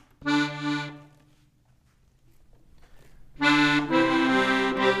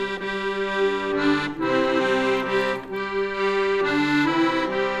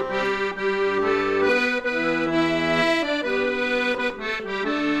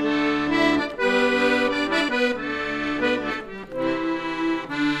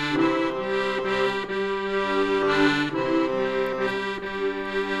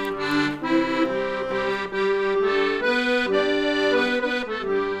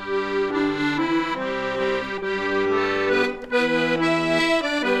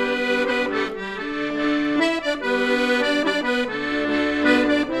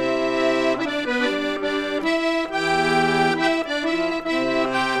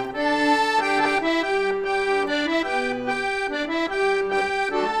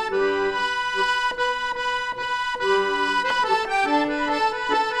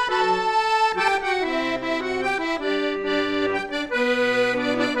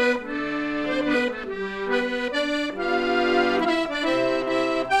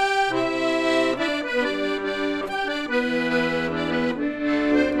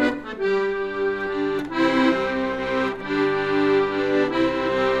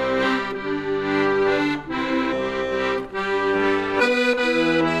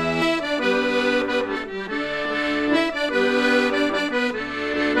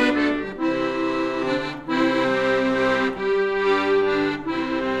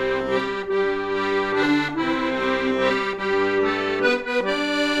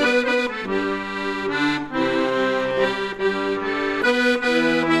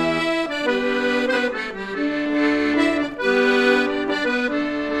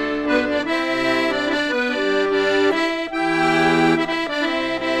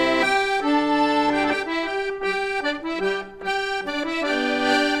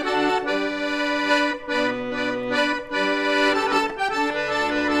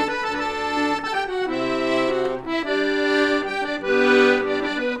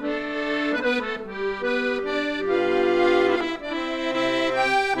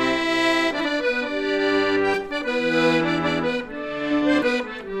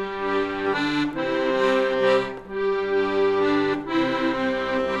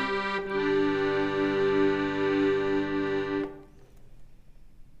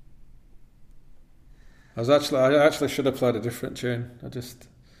 I actually should have played a different tune.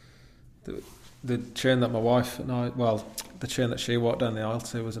 The tune that my wife and the tune that she walked down the aisle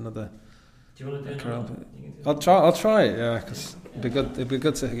to was another. Do you want to do it? I'll try it, yeah, because it'd be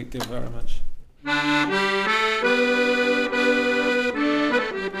good to give very much.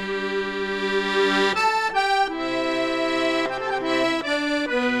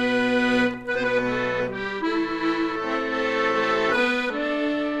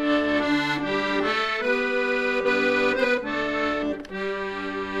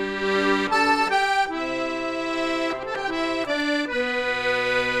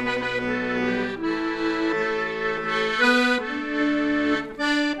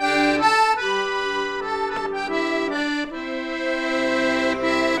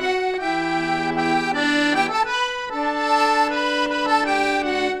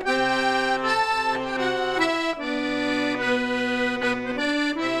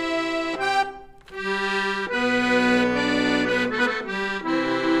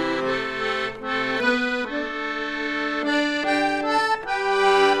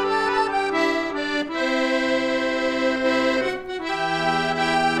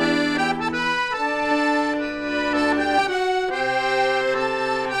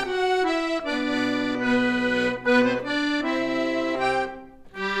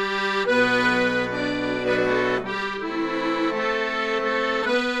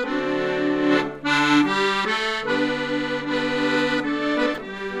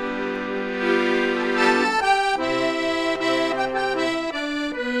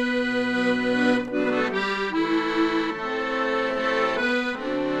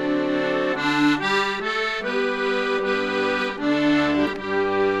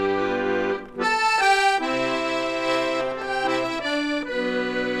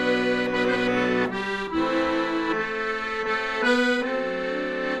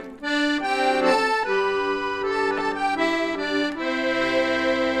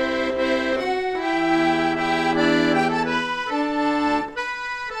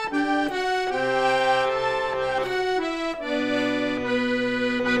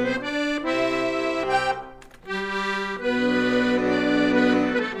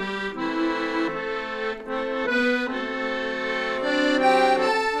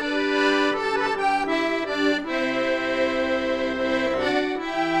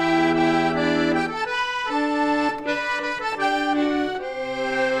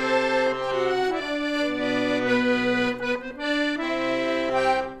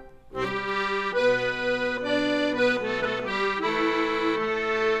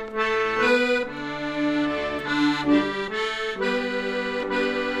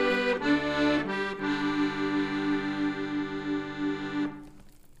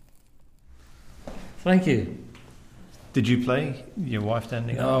 Thank you. Did you play your wife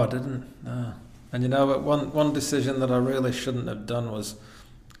standing up? No, I didn't. No. And you know, one decision that I really shouldn't have done was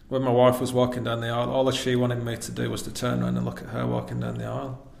when my wife was walking down the aisle. All that she wanted me to do was to turn around and look at her walking down the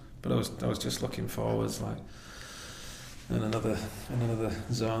aisle. But I was just looking forwards, like in another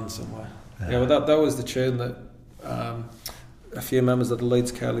zone somewhere. Yeah, but that was the tune that a few members of the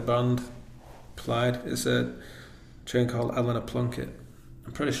Leeds Curly Band played. It's a tune called Eleanor Plunkett.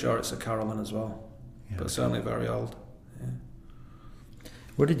 I'm pretty sure it's a carolyn as well, but certainly very old. Yeah.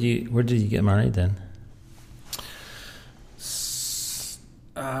 Where did you get married then?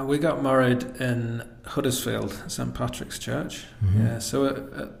 We got married in Huddersfield, St Patrick's Church. Mm-hmm. Yeah. So,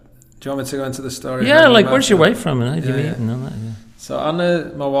 do you want me to go into the story? Yeah, like where's your wife from? And how did you meet and all that? Yeah. So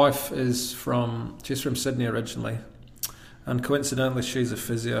Anna, my wife, she's from Sydney originally, and coincidentally, she's a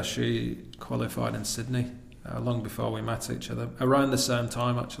physio. She qualified in Sydney long before we met each other, around the same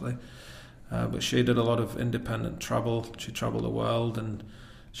time actually. But she did a lot of independent travel. She travelled the world, and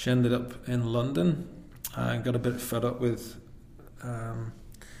she ended up in London and got a bit fed up with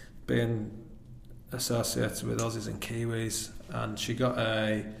being associated with Aussies and Kiwis, and she got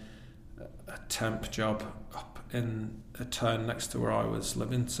a temp job up in a town next to where I was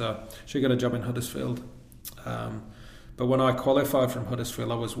living. So she got a job in Huddersfield. But when I qualified from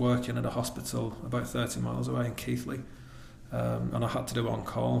Huddersfield, I was working at a hospital about 30 miles away in Keighley. And I had to do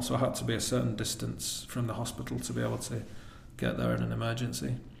on-call, so I had to be a certain distance from the hospital to be able to get there in an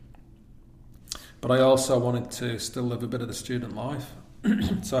emergency. But I also wanted to still live a bit of the student life.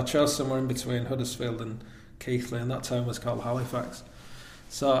 So I chose somewhere in between Huddersfield and Keighley, and that town was called Halifax.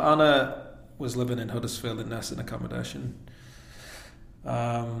 So Anna was living in Huddersfield in nursing accommodation.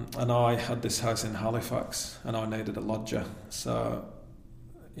 And I had this house in Halifax, and I needed a lodger. So,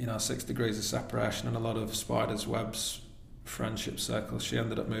 6 degrees of separation and a lot of spiders' webs, friendship circles. She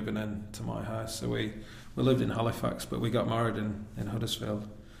ended up moving in to my house. So we lived in Halifax, but we got married in Huddersfield.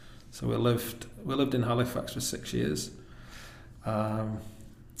 So we lived in Halifax for 6 years, and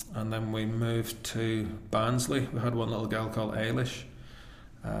then we moved to Barnsley. We had one little girl called Ailish.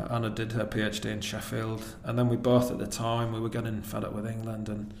 Anna did her PhD in Sheffield, and then we both at the time we were getting fed up with England,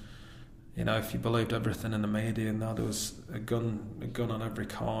 and if you believed everything in the media, and now there was a gun on every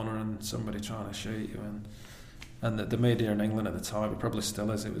corner and somebody trying to shoot you, and the media in England at the time, it probably still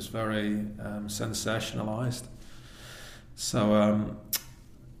is, it was very sensationalised. So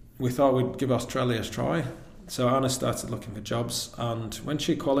we thought we'd give Australia a try. So Anna started looking for jobs, and when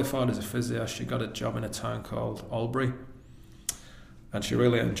she qualified as a physio, she got a job in a town called Albury, and she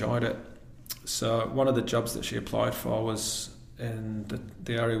really enjoyed it. So one of the jobs that she applied for was in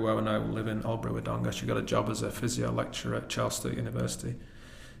the area where we now live in, Albury Wodonga. She got a job as a physio lecturer at Charles Sturt University.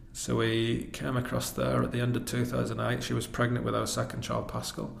 So we came across there at the end of 2008. She was pregnant with our second child,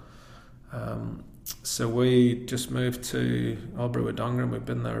 Pascal. So we just moved to Albury Wodonga, and we've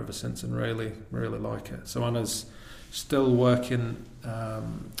been there ever since and really, really like it. So Anna's still working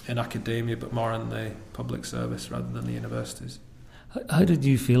in academia, but more in the public service rather than the universities. How did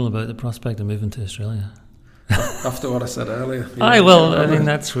you feel about the prospect of moving to Australia? After what I said earlier.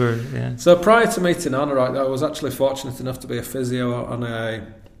 That's where, yeah. So prior to meeting Anna, I was actually fortunate enough to be a physio on a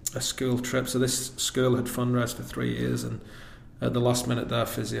school trip. So this school had fundraised for 3 years, and at the last minute their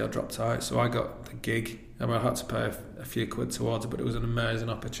physio dropped out, so I got the gig. I had to pay a few quid towards it, but it was an amazing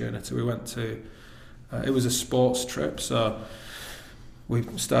opportunity. We went to, it was a sports trip, so we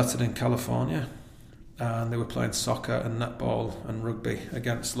started in California, and they were playing soccer and netball and rugby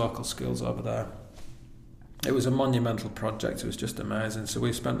against local schools over there. It was a monumental project. It was just amazing. So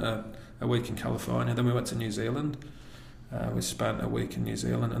we spent a week in California, then we went to New Zealand. We spent a week in New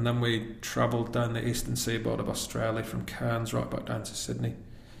Zealand, and then we travelled down the eastern seaboard of Australia from Cairns right back down to Sydney.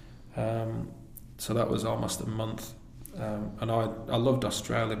 So that was almost a month. And I loved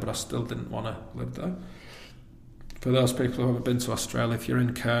Australia, but I still didn't want to live there. For those people who haven't been to Australia, if you're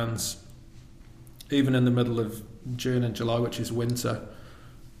in Cairns, even in the middle of June and July, which is winter,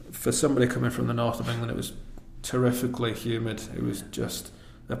 for somebody coming from the north of England, it was terrifically humid. It was just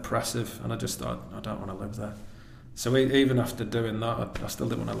oppressive, and I just thought, I don't want to live there. So even after doing that, I still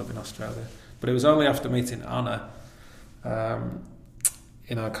didn't want to live in Australia. But it was only after meeting Anna,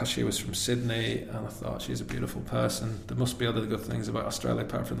 because she was from Sydney, and I thought, she's a beautiful person. There must be other good things about Australia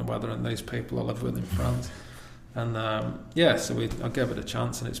apart from the weather and these people I live with in France. And so I gave it a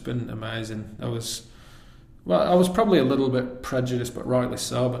chance, and it's been amazing. I was probably a little bit prejudiced, but rightly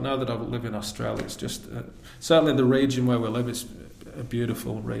so. But now that I live in Australia, it's just certainly the region where we live is a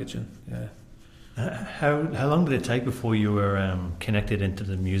beautiful region. Yeah. How long did it take before you were connected into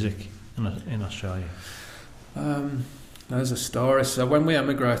the music in Australia? There's a story. So when we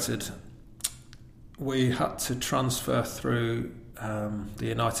emigrated, we had to transfer through the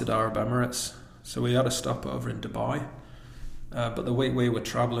United Arab Emirates. So we had a stopover in Dubai. But the week we were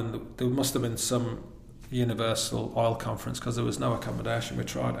travelling, there must have been some universal oil conference, because there was no accommodation. We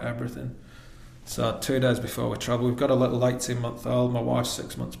tried everything. So 2 days before we travel, we've got a little 18-month-old, my wife's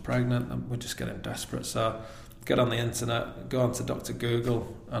 6 months pregnant, and we're just getting desperate. So get on the internet, go on to Dr.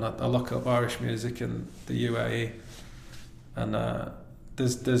 Google, and I look up Irish music in the UAE, and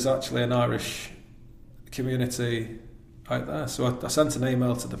there's actually an Irish community out there. So I sent an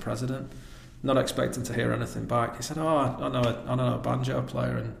email to the president, not expecting to hear anything back. He said, I know a banjo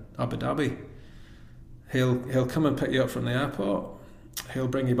player in Abu Dhabi. He'll come and pick you up from the airport. He'll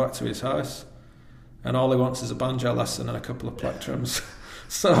bring you back to his house, and all he wants is a banjo lesson and a couple of plectrums.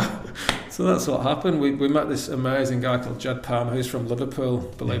 so that's what happened. We met this amazing guy called Jed Palmer, who's from Liverpool,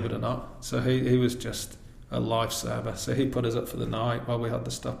 believe it or not. So he was just a lifesaver. So he put us up for the night while we had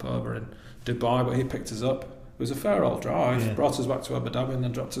the stopover in Dubai, but he picked us up. It was a fair old drive, brought us back to Abu Dhabi, and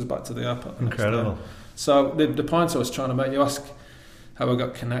then dropped us back to the airport. Incredible. So the point I was trying to make, you ask how I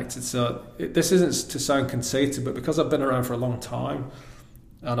got connected. So this isn't to sound conceited, but because I've been around for a long time,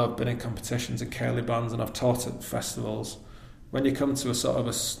 and I've been in competitions and Cayley bands, and I've taught at festivals, when you come to a sort of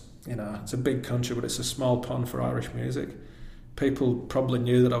it's a big country, but it's a small pond for Irish music. People probably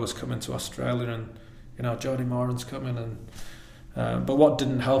knew that I was coming to Australia, and Jody Moran's coming, and but what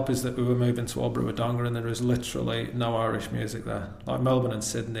didn't help is that we were moving to Albury Wodonga, and there is literally no Irish music there. Like Melbourne and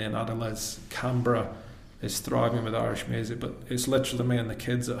Sydney and Adelaide, Canberra is thriving with Irish music, but it's literally me and the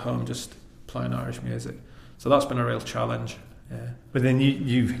kids at home just playing Irish music. So that's been a real challenge. Yeah. But then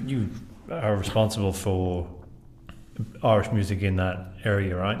you are responsible for Irish music in that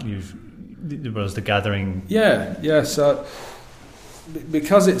area, right? There was the gathering. Yeah. So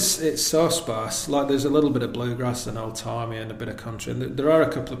because it's so sparse, like there's a little bit of bluegrass and old timey and a bit of country, and there are a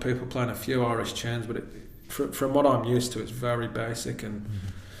couple of people playing a few Irish tunes, but from what I'm used to, it's very basic. And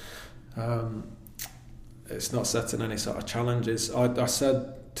It's not setting any sort of challenges. I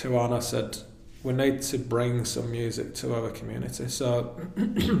said to Anne, I said, we need to bring some music to our community. So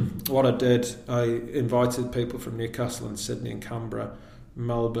what I did, I invited people from Newcastle and Sydney and Canberra,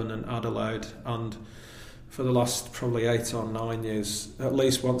 Melbourne and Adelaide, and for the last probably 8 or 9 years, at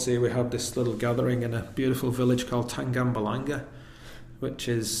least once a year, we have this little gathering in a beautiful village called Tangambalanga, which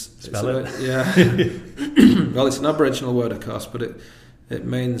is... Spell it. Yeah. Well, it's an Aboriginal word, of course, but it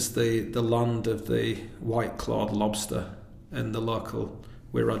means the land of the white-clawed lobster in the local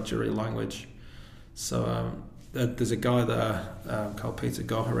Wiradjuri language. So there's a guy there called Peter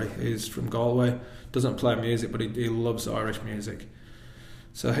Gohery, who's from Galway. Doesn't play music, but he loves Irish music.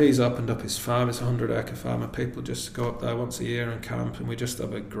 So he's opened up his farm. It's a 100-acre farm, and people just go up there once a year and camp, and we just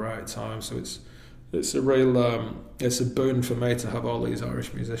have a great time. So it's a real it's a boon for me to have all these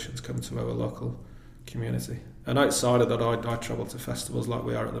Irish musicians come to our local community. And outside of that, I travel to festivals like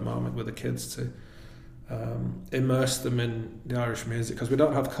we are at the moment with the kids to immerse them in the Irish music, because we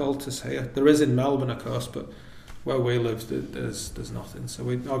don't have cultus here. There is in Melbourne, of course, but where we live, there's nothing. So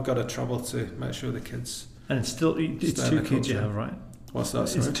I've got to travel to make sure the kids. And it's 2 kids you have, right? What's that?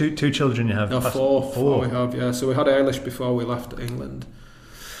 Sorry? It's two children you have. No, four we have. Yeah. So we had Ailish before we left England.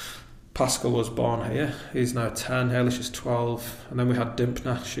 Pascal was born here. He's now 10. Ailish is 12, and then we had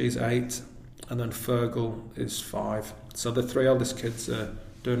Dimpna. She's 8, and then Fergal is 5. So the 3 eldest kids are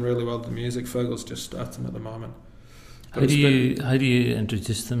doing really well with the music. Fergal's just starting at the moment. How do you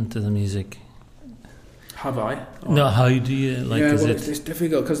introduce them to the music? Have I? No, how do you it's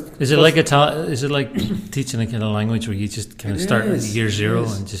difficult because is it like teaching a kind of language where you just kind of start at year 0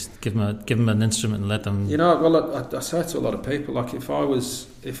 and just give them an instrument and let them? Well, I say to a lot of people, like if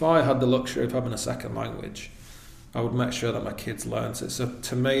I had the luxury of having a second language, I would make sure that my kids learnt it. So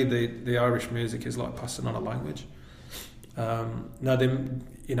to me, the Irish music is like passing on a language. Now,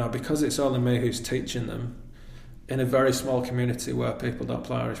 because it's only me who's teaching them, in a very small community where people don't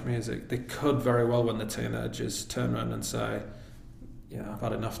play Irish music, they could very well, when they're teenagers, turn around and say, I've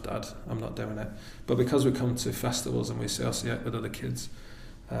had enough, Dad, I'm not doing it. But because we come to festivals and we associate with other kids,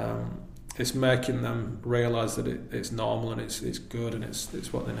 it's making them realise that it's normal and it's good and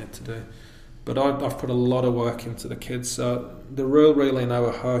it's what they need to do. But I've put a lot of work into the kids. So the rule really in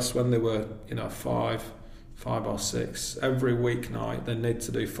our house, when they were 5 or 6, every weeknight they need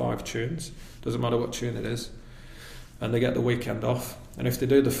to do 5 tunes. Doesn't matter what tune it is. And they get the weekend off. And if they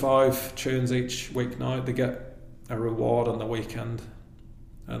do the 5 tunes each weeknight, they get a reward on the weekend.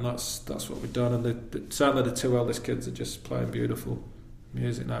 And that's what we've done. And certainly the 2 eldest kids are just playing beautiful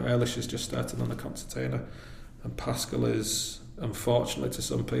music now. Ailish has just started on the concertina, and Pascal is, unfortunately to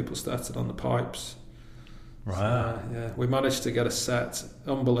some people, started on the pipes. Right. So, we managed to get a set.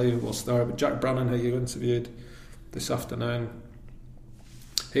 Unbelievable story. But Jack Brannan, who you interviewed this afternoon,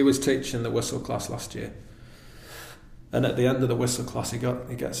 he was teaching the whistle class last year. And at the end of the whistle class, he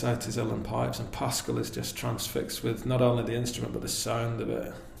gets out his uilleann pipes, and Pascal is just transfixed with not only the instrument but the sound of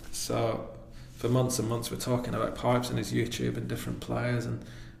it. So for months and months we're talking about pipes and his YouTube and different players, and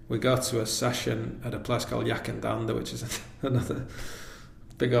we go to a session at a place called Yakandanda, which is another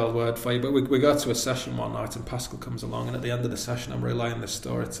big old word for you, but we go to a session one night and Pascal comes along, and at the end of the session I'm relaying this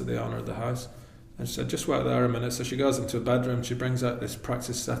story to the owner of the house, and she said, just wait there a minute. So she goes into a bedroom, she brings out this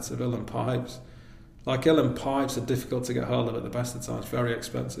practice set of uilleann pipes. Like, uilleann pipes are difficult to get hold of at the best of times, very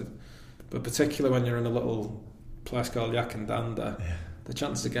expensive. But particularly when you're in a little place called Yakandanda, the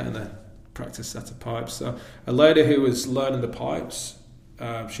chances of getting a practice set of pipes. So a lady who was learning the pipes,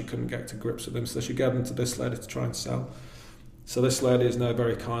 she couldn't get to grips with them, so she gave them to this lady to try and sell. So this lady is now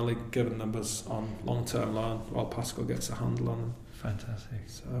very kindly giving numbers on long-term loan while Pascal gets a handle on them. Fantastic.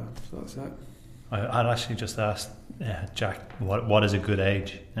 So that's it. I'd actually just asked Jack what is a good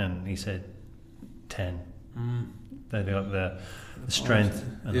age, and he said 10. They got the strength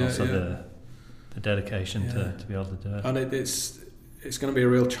and also the dedication to be able to do it. And it's going to be a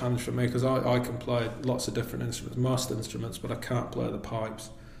real challenge for me, because I can play lots of different instruments, most instruments, but I can't play the pipes.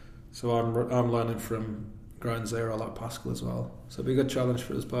 So I'm learning from ground zero like Pascal as well. So it'll be a good challenge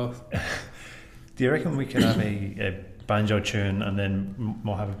for us both. Do you reckon we can have a banjo tune and then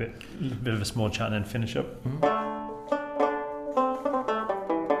we'll have a bit of a small chat and then finish up?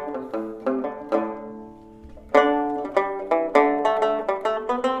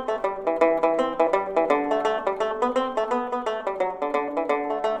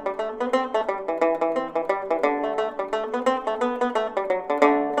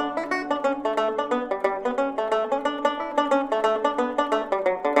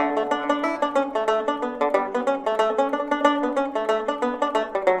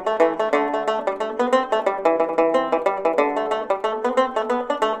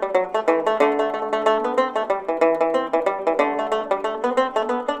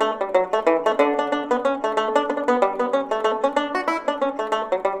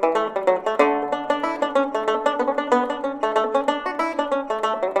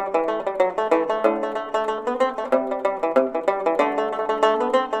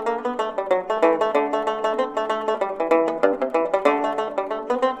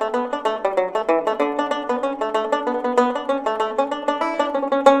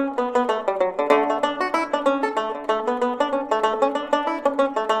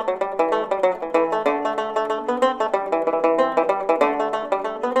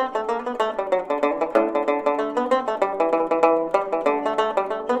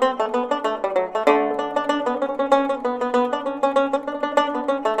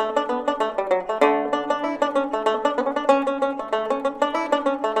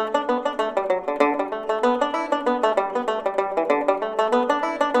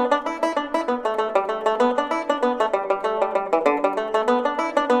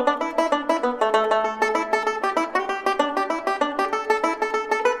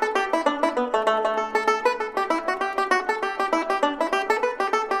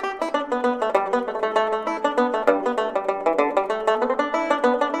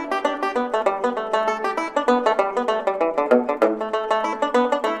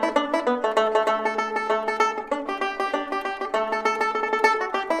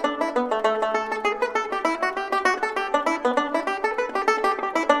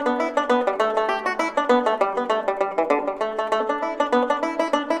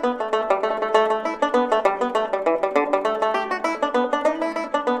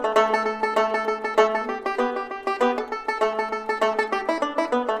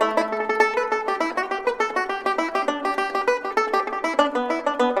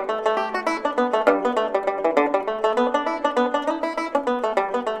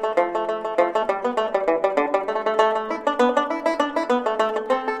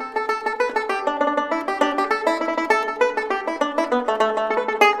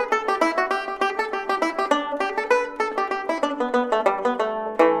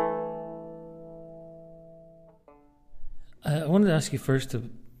 ask you first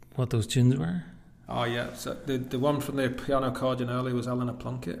what those tunes were? Oh yeah, so the one from the piano accordion earlier was Eleanor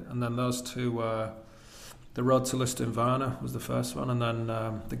Plunkett, and then those two were The Road to Lisdoonvarna was the first one, and then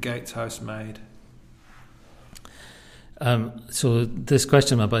The Gatehouse Maid. So this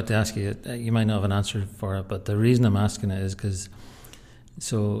question I'm about to ask you, you might not have an answer for it, but the reason I'm asking it is because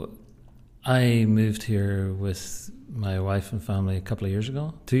I moved here with my wife and family a couple of years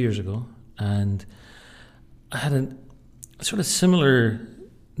ago, 2 years ago, and I had a sort of similar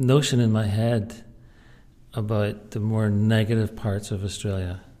notion in my head about the more negative parts of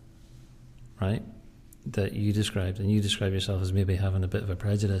Australia, right, that you described, and you describe yourself as maybe having a bit of a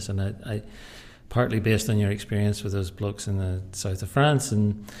prejudice, and I partly based on your experience with those blokes in the south of France,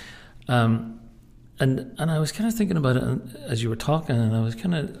 and I was kind of thinking about it as you were talking, and I was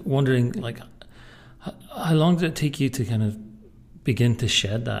kind of wondering, like, how long did it take you to kind of begin to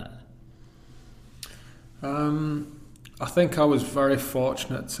shed that? I think I was very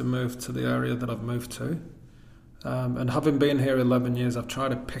fortunate to move to the area that I've moved to. And having been here 11 years, I've tried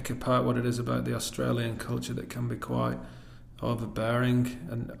to pick apart what it is about the Australian culture that can be quite overbearing.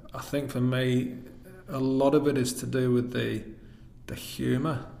 And I think for me, a lot of it is to do with the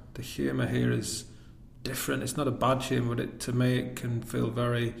humour. The humour here is different. It's not a bad humour, but to me it can feel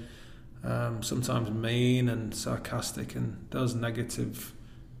very sometimes mean and sarcastic and those negative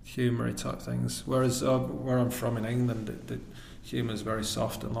humoury type things. Whereas where I'm from in England, the humour is very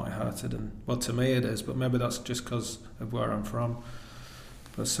soft and light-hearted, and well, to me it is, but maybe that's just because of where I'm from.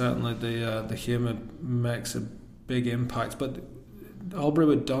 But certainly the humour makes a big impact. But Albury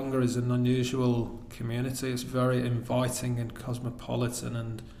Wodonga is an unusual community. It's very inviting and cosmopolitan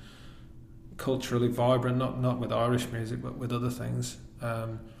and culturally vibrant, not with Irish music but with other things.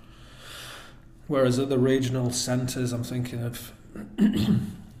 Whereas at the regional centres, I'm thinking of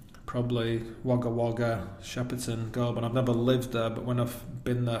probably Wagga Wagga, Shepparton, Goulburn. I've never lived there, but when I've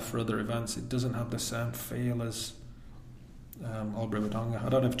been there for other events, it doesn't have the same feel as Albury Wodonga. I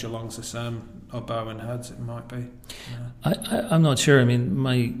don't know if Geelong's the same, or Barwon Heads, it might be. Yeah. I'm not sure. I mean,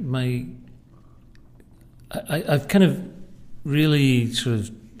 I've kind of really sort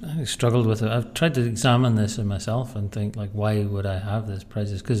of struggled with it. I've tried to examine this in myself and think, like, why would I have this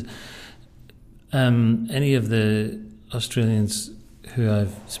prejudice? Because any of the Australians who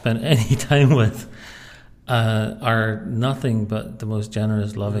I've spent any time with are nothing but the most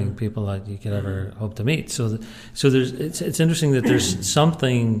generous, loving people that you could ever hope to meet. So it's interesting that there's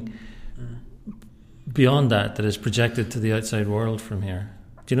something beyond that is projected to the outside world from here.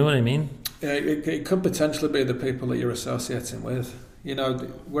 Do you know what I mean? Yeah, it could potentially be the people that you're associating with. You know,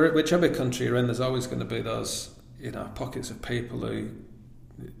 whichever country you're in, there's always going to be those, you know, pockets of people who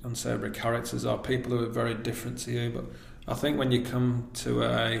unsavoury characters are, people who are very different to you. But I think when you come to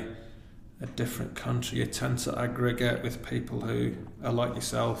a different country, you tend to aggregate with people who are like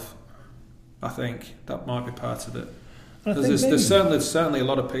yourself. I think that might be part of it. There's certainly a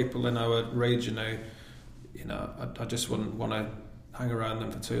lot of people in our region who, you know, I just wouldn't want to hang around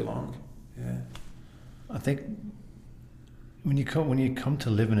them for too long. Yeah, I think when you come to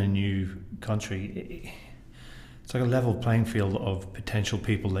live in a new country, it's like a level playing field of potential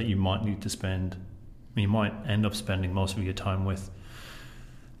people that you might need to spend. You might end up spending most of your time with,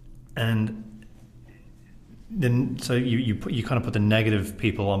 and then so you kind of put the negative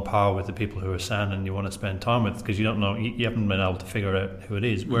people on par with the people who are sound and you want to spend time with, because you don't know, you haven't been able to figure out who it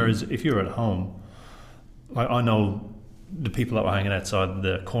is. Whereas if you're at home, like, I know the people that were hanging outside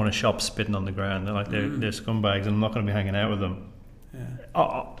the corner shop spitting on the ground, they're scumbags, and I'm not going to be hanging out with them.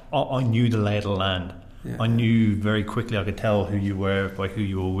 Yeah. I knew the lay of the land. Yeah. I knew very quickly, I could tell who you were by who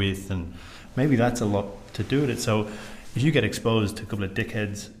you were with, and maybe that's a lot to do with it. So if you get exposed to a couple of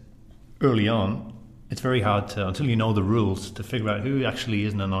dickheads early on, it's very hard to, until you know the rules, to figure out who actually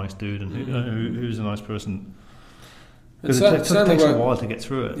isn't a nice dude and who's a nice person. Because it takes a while to get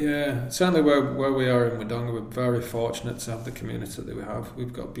through it. Yeah, certainly where we are in Wodonga, we're very fortunate to have the community that we have.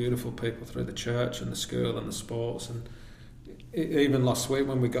 We've got beautiful people through the church and the school and the sports, and even last week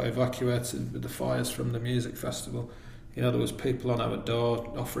when we got evacuated with the fires from the music festival, you know, there was people on our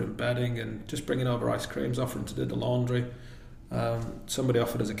door offering bedding and just bringing over ice creams, offering to do the laundry. Somebody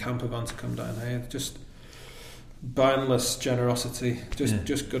offered us a camper van to come down here. Just boundless generosity,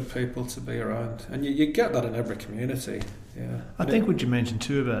 just good people to be around, and you get that in every community. Yeah, I think what you mentioned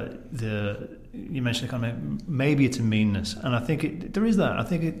too about you mentioned kind of maybe it's a meanness, and I think there is that. I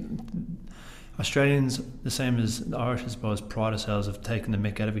think Australians, the same as the Irish, I suppose, pride ourselves of taking the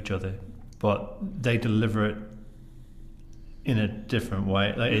mick out of each other, but they deliver it in a different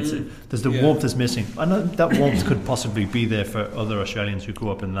way. Like there's the warmth is missing. I know that warmth could possibly be there for other Australians who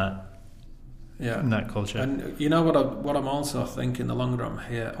grew up in that Yeah. in that culture. And you know what I'm also thinking the longer I'm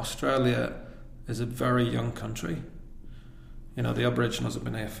here, Australia is a very young country. You know, the Aboriginals have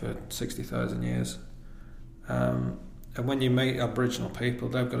been here for 60,000 years. And when you meet Aboriginal people,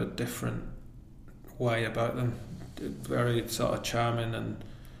 they've got a different way about them. Very sort of charming and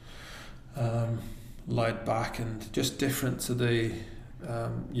laid back, and just different to the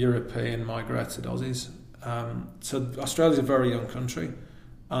European migrated Aussies. So Australia's a very young country,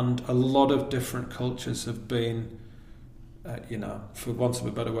 and a lot of different cultures have been, for want of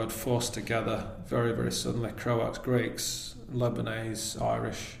a better word, forced together very, very suddenly. Croats, Greeks, Lebanese,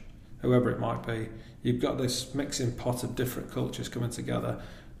 Irish, whoever it might be. You've got this mixing pot of different cultures coming together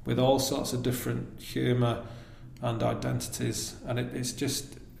with all sorts of different humour and identities, and it's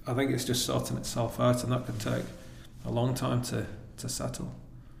just, I think it's just sorting itself out, and that could take a long time to settle.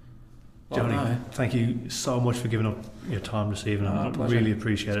 Johnny, thank you so much for giving up your time this evening. I really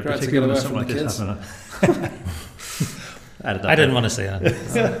appreciate it, particularly when something like this happening. I didn't want to say that.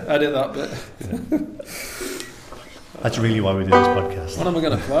 Edit that bit. That's really why we do this podcast. What am I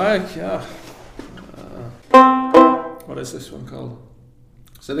going to play? Yeah. What is this one called?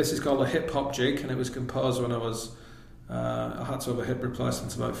 So this is called a hip hop jig, and it was composed when I had to have a hip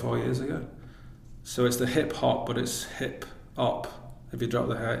replacement about 4 years ago. So it's the hip hop, but it's hip op if you drop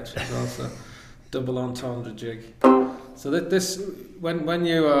the H as well. So double entendre jig. So this when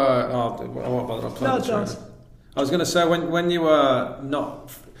you I won't bother. I'll play the I was going to say when you are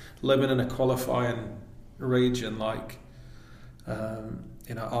not living in a qualifying region like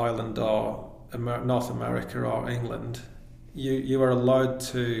Ireland or North America or England, you are allowed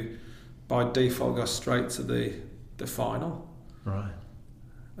to by default go straight to the final. Right.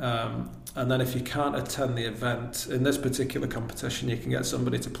 And then if you can't attend the event in this particular competition, you can get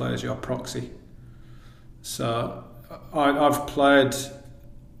somebody to play as your proxy. So I've played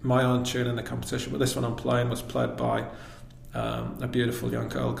my own tune in the competition, but this one I'm playing was played by a beautiful young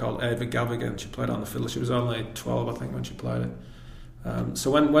girl called Ava Gavigan. She played on the fiddle. She was only 12, I think, when she played it.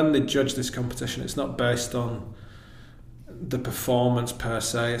 So when they judge this competition, it's not based on the performance per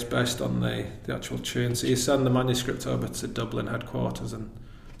se, it's based on the actual tune. So you send the manuscript over to Dublin headquarters, and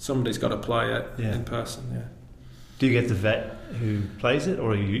somebody's got to play it in person. Yeah. Do you get the vet who plays it,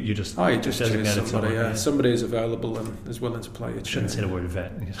 or you just choose somebody? Yeah. Somebody is available and is willing to play it. Shouldn't say the word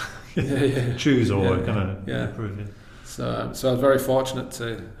vet. Choose or kind of improve it. So I was very fortunate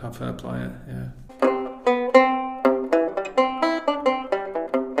to have her play it. Yeah.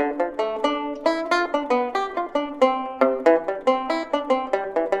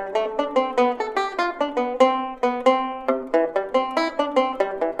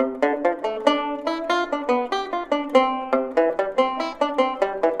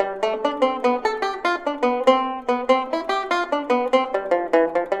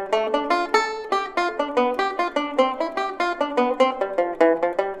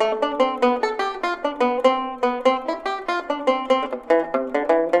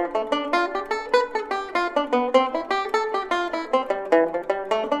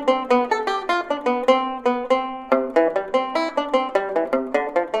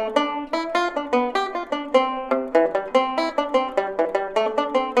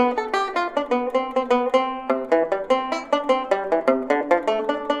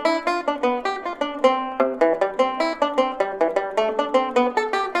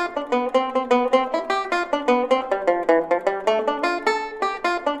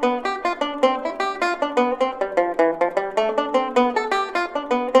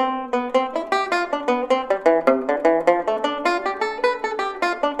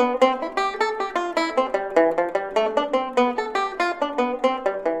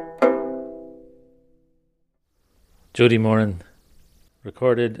 Jody Moran,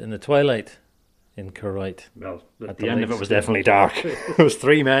 recorded in the twilight in Currite. Well, at the end of it was definitely dark. It was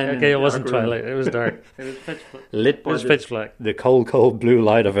three men. Okay, it wasn't twilight. It was dark. It was pitch black. Lit by pitch black. The cold blue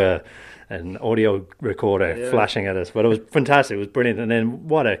light of an audio recorder flashing at us. But it was fantastic. It was brilliant. And then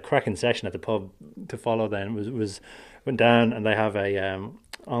what a cracking session at the pub to follow. Then went down, and they have a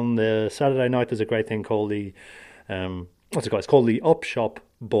on the Saturday night. There's a great thing called the what's it called? It's called the Up Shop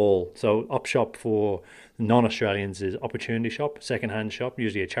Ball. So Up Shop for non-Australians is opportunity shop, second-hand shop,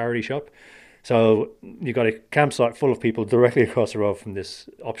 usually a charity shop. So you've got a campsite full of people directly across the road from this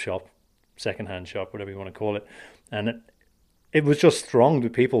Up Shop, second-hand shop, whatever you want to call it. And it was just thronged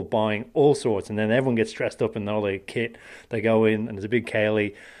with people buying all sorts. And then everyone gets dressed up in all the kit. They go in, and there's a big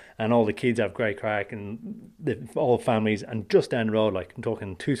ceilidh, and all the kids have great crack, and all families. And just down the road, like I'm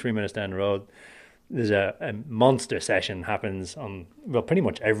talking 2-3 minutes down the road, there's a monster session happens on, well, pretty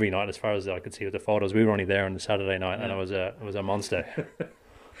much every night as far as I could see with the photos. We were only there on the Saturday night, and it was a monster.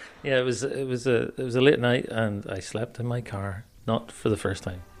 Yeah, it was a late night, and I slept in my car, not for the first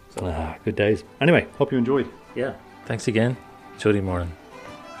time. So. Good days. Anyway, hope you enjoyed. Yeah, thanks again. Jody Moran.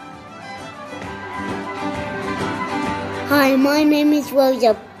 Hi, my name is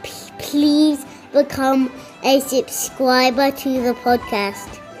Rosa. Please become a subscriber to the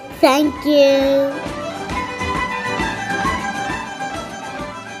podcast. Thank you.